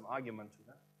must be some argument to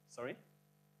that. Sorry?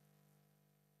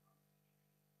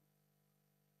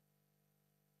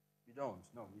 We don't.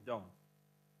 No, we don't.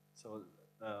 So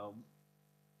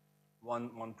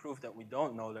one proof that we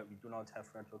don't know that we do not have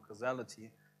retrocausality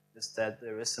is that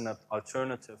there is an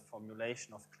alternative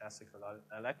formulation of classical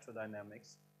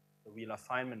electrodynamics, the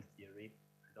Wheeler-Feynman theory.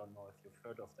 I don't know if you've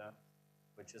heard of that,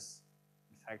 which is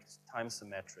in fact time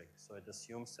symmetric. So it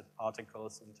assumes that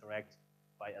particles interact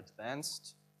by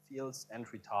advanced fields and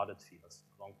retarded fields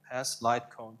along past light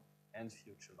cone and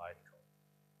future light cone.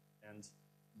 And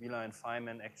Wheeler and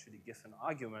Feynman actually give an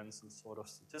argument, some sort of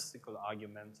statistical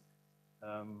argument,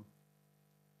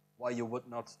 why you would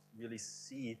not really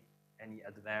see any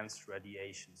advanced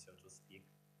radiation, so to speak,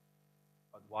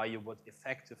 but why you would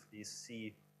effectively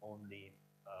see only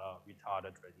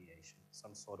retarded radiation,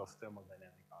 some sort of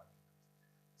thermodynamic argument.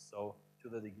 So to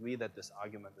the degree that this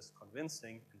argument is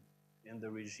convincing, in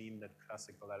the regime that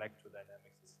classical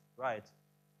electrodynamics is right,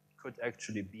 it could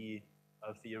actually be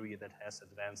a theory that has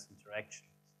advanced interactions,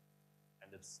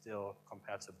 and it's still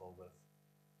compatible with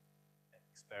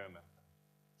experiment.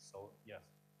 So yes,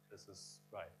 this is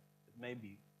right. It may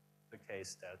be the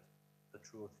case that the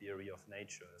true theory of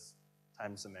nature is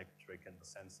time symmetric in the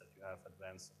sense that you have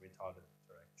advanced and retarded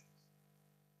interactions.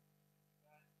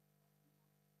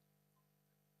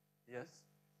 Yes,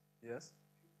 yes.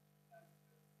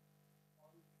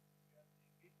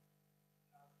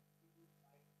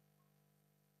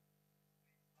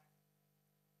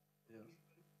 Yes,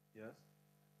 yes.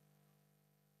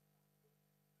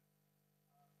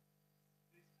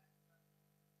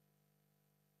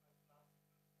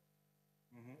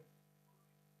 Mm-hmm.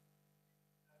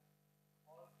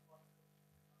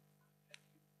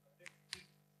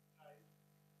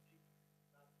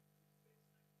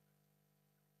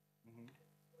 Mm-hmm.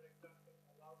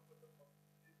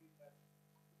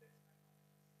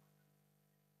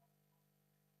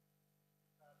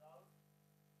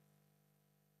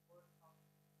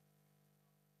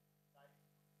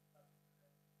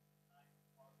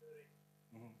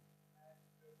 Mm-hmm.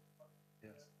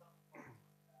 Yes.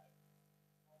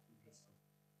 Interesting.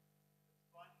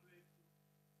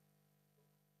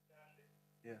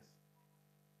 Yes.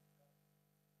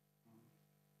 Mhm.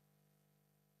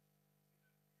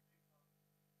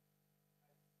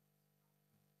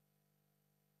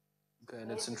 Okay,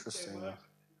 that's interesting. Yeah.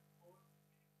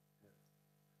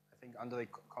 I think Andre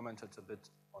commented a bit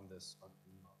on this on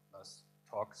last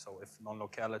talk. So if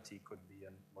non-locality could be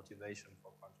a motivation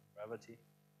for quantum gravity,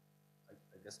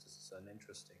 I guess this is an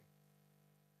interesting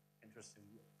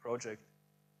project.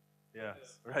 Yeah,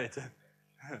 right.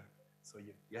 So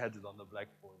you had it on the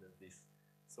blackboard at least.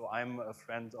 So I'm a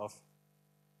friend of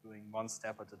doing one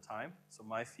step at a time. So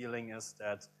my feeling is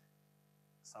that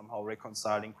somehow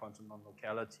reconciling quantum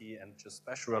non-locality and just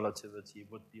special relativity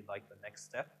would be like the next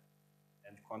step.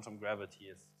 And quantum gravity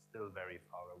is still very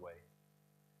far away.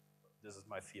 This is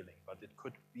my feeling, but it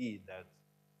could be that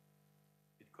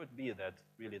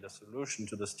really the solution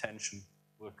to this tension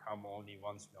will come only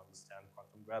once we understand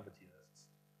quantum gravity.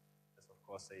 That's of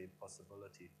course a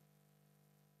possibility.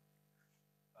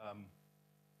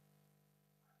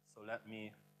 So let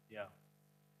me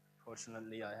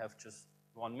fortunately I have just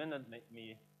 1 minute. Let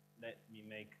me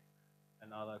make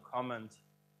another comment.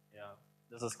 Yeah,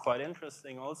 this is quite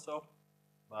interesting also,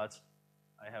 but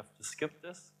I have to skip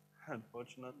this,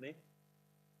 unfortunately.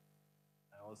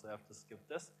 I also have to skip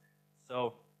this.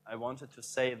 So I wanted to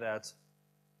say that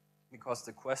because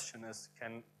the question is,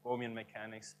 can Bohmian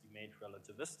mechanics be made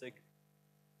relativistic?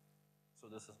 So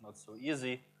this is not so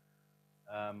easy,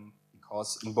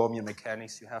 because in Bohmian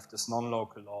mechanics you have this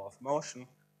non-local law of motion,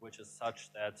 which is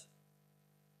such that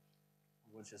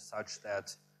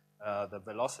the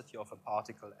velocity of a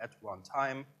particle at one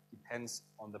time depends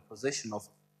on the position of,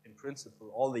 in principle,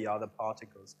 all the other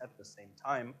particles at the same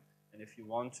time. And if you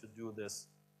want to do this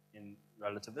in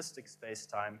relativistic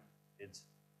space-time, it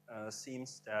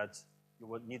seems that you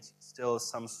would need still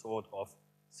some sort of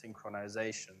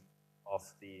synchronization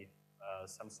of the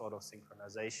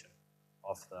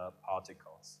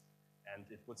particles. And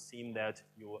it would seem that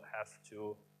you have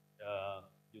to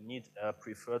you need a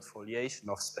preferred foliation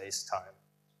of space-time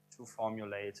to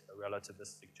formulate a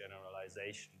relativistic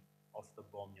generalization of the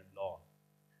Bohmian law.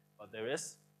 But there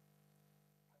is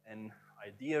an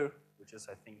idea, which is,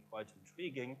 I think, quite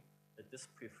intriguing, that this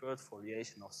preferred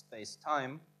foliation of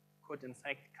space-time could, in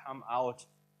fact, come out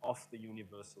of the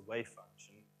universal wave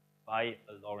function by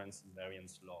a Lorentz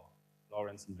invariant law.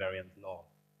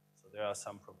 So there are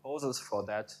some proposals for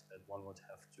that one would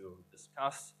have to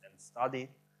discuss and study.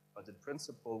 But in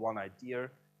principle, one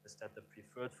idea is that the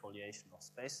preferred foliation of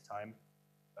space-time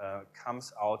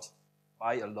comes out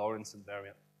by a Lorentz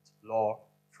invariant law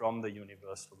from the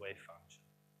universal wave function,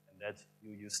 and that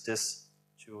you use this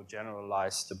to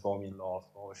generalize the Bohmian law of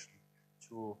motion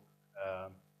to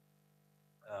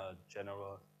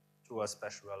to a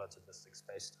special relativistic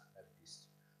spacetime at least.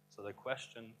 So the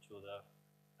question to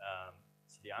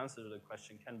the answer to the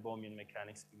question, can Bohmian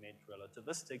mechanics be made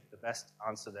relativistic? The best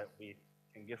answer that we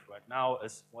can give right now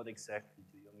is, what exactly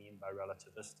do you mean by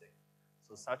relativistic?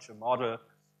 So such a model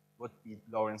would be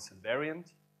Lorentz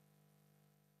invariant,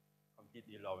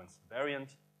 completely Lorentz invariant.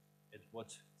 It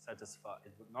would satisfy,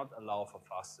 it would not allow for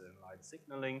faster inline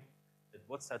signaling. It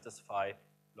would satisfy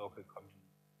local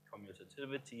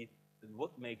commutativity. It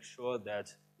would make sure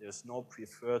that there's no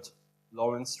preferred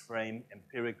Lorentz frame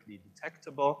empirically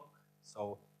detectable.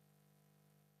 So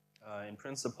in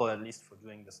principle, at least for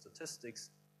doing the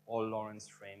statistics, all Lorentz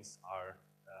frames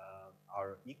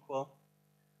are equal.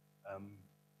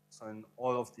 So in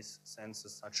all of these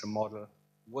senses, such a model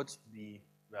would be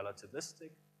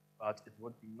relativistic, but it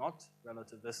would be not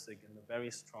relativistic in the very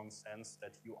strong sense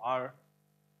that you are,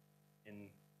 in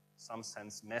some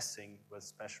sense, messing with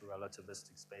special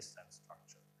relativistic spacetime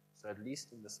structure. So at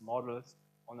least in this model,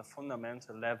 on a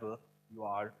fundamental level, you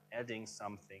are adding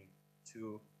something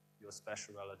to your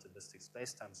special relativistic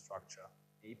spacetime structure,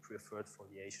 a preferred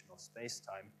foliation of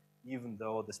spacetime, even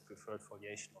though this preferred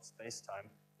foliation of spacetime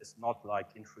is not like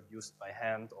introduced by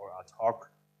hand or ad hoc,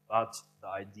 but the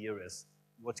idea is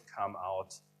would come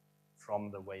out from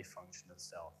the wave function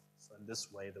itself. So in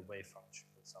this way, the wave function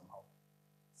would somehow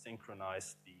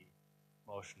synchronize the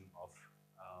motion of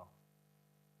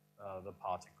the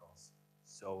particles.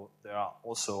 So there are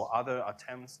also other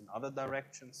attempts in other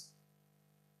directions,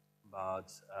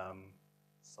 but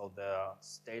so the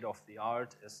state of the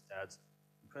art is that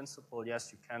in principle,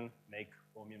 yes, you can make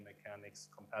Bohmian mechanics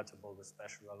compatible with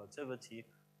special relativity,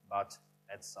 but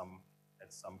at some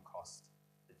cost.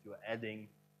 That you're adding,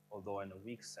 although in a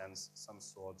weak sense, some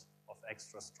sort of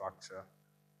extra structure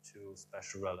to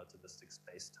special relativistic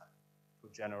spacetime to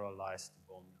generalize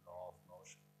the Bohmian law of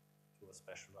motion to a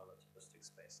special relativistic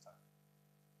spacetime.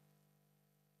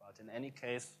 But in any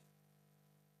case,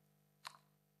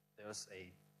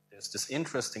 there's this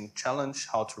interesting challenge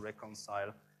how to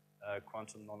reconcile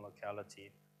quantum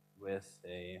non-locality with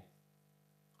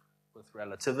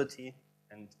relativity,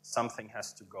 and something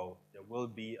has to go. There will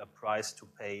be a price to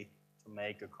pay to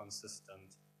make a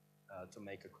consistent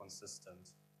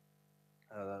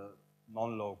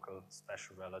non-local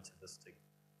special relativistic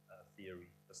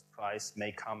theory. This price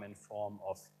may come in form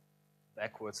of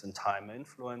backwards in time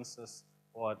influences,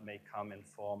 or it may come in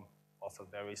form of a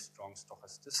very strong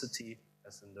stochasticity,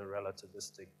 as in the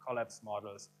relativistic collapse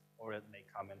models, or it may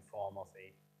come in form of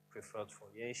a preferred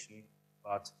foliation,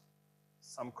 but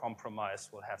some compromise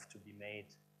will have to be made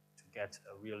to get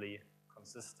a really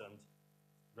consistent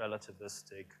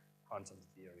relativistic quantum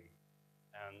theory.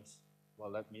 And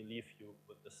well, let me leave you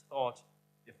with this thought.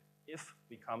 If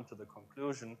we come to the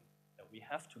conclusion that we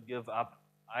have to give up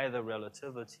either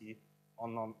relativity or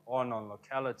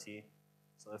non-locality,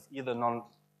 so if either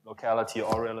non-locality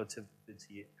or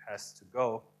relativity has to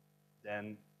go,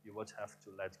 then you would have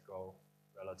to let go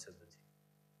relativity.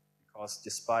 Because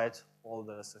despite all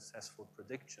the successful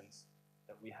predictions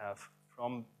that we have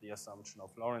from the assumption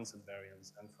of Lorentz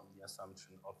invariance and from the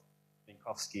assumption of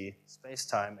Minkowski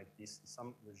spacetime, at least in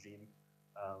some regime,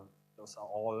 those are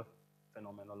all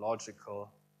phenomenological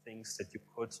things that you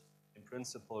could, in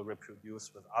principle,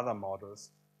 reproduce with other models,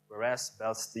 whereas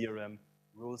Bell's theorem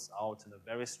rules out, in a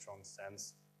very strong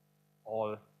sense,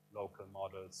 all local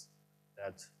models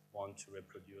that want to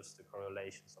reproduce the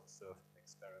correlations observed in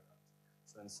experiment.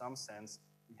 So in some sense,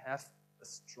 we have a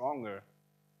stronger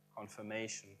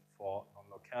confirmation for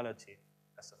non-locality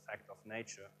as a fact of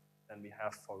nature than we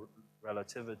have for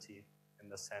relativity in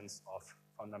the sense of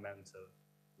fundamental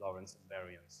Lorentz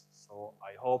invariance. So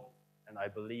I hope and I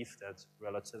believe that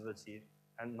relativity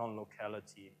and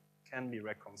non-locality can be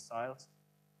reconciled,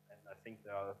 and I think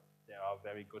there are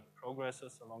very good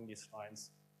progresses along these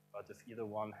lines, but if either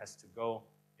one has to go,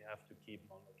 we have to keep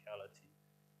non-locality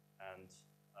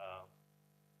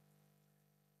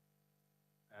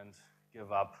and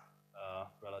give up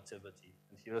relativity.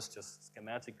 And here's just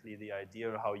schematically the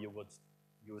idea how you would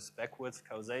use backwards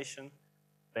causation,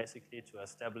 basically to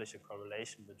establish a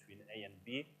correlation between A and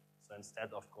B. So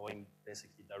instead of going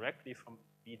basically directly from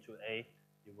B to A,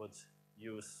 you would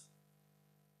use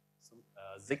some,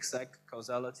 zigzag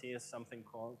causality is something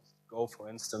called. Go, for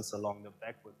instance, along the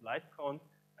backward light cone,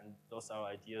 and those are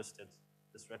ideas that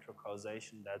this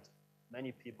retrocausation that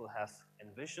many people have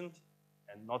envisioned,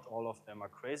 and not all of them are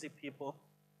crazy people.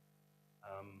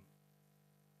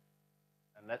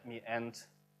 And let me end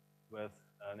with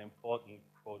an important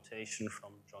quotation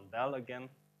from John Bell again,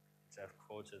 which I've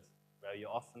quoted very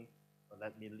often, but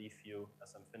let me leave you,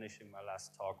 as I'm finishing my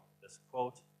last talk, with this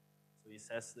quote. So he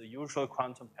says, the usual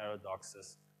quantum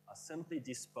paradoxes are simply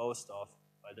disposed of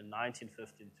by the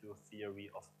 1952 theory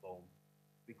of Bohm.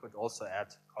 We could also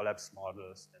add collapse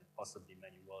models and possibly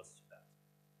many words to that.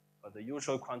 But the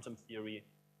usual quantum theory,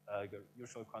 the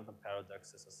usual quantum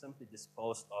paradoxes are simply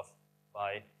disposed of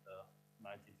by the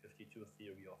 1952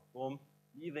 theory of Bohm,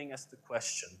 leaving as the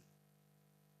question,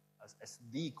 as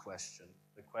the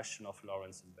question of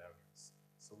Lorentz invariance.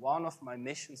 So one of my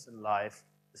missions in life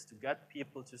is to get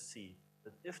people to see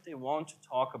that if they want to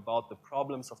talk about the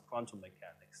problems of quantum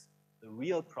mechanics, the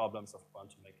real problems of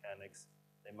quantum mechanics,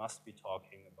 they must be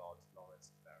talking about Lorentz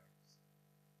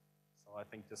invariance. So I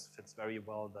think this fits very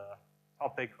well the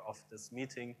topic of this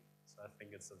meeting. So I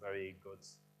think it's a very good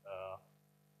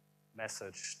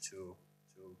message to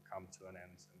come to an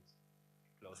end and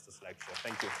close this lecture.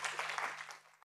 Thank you.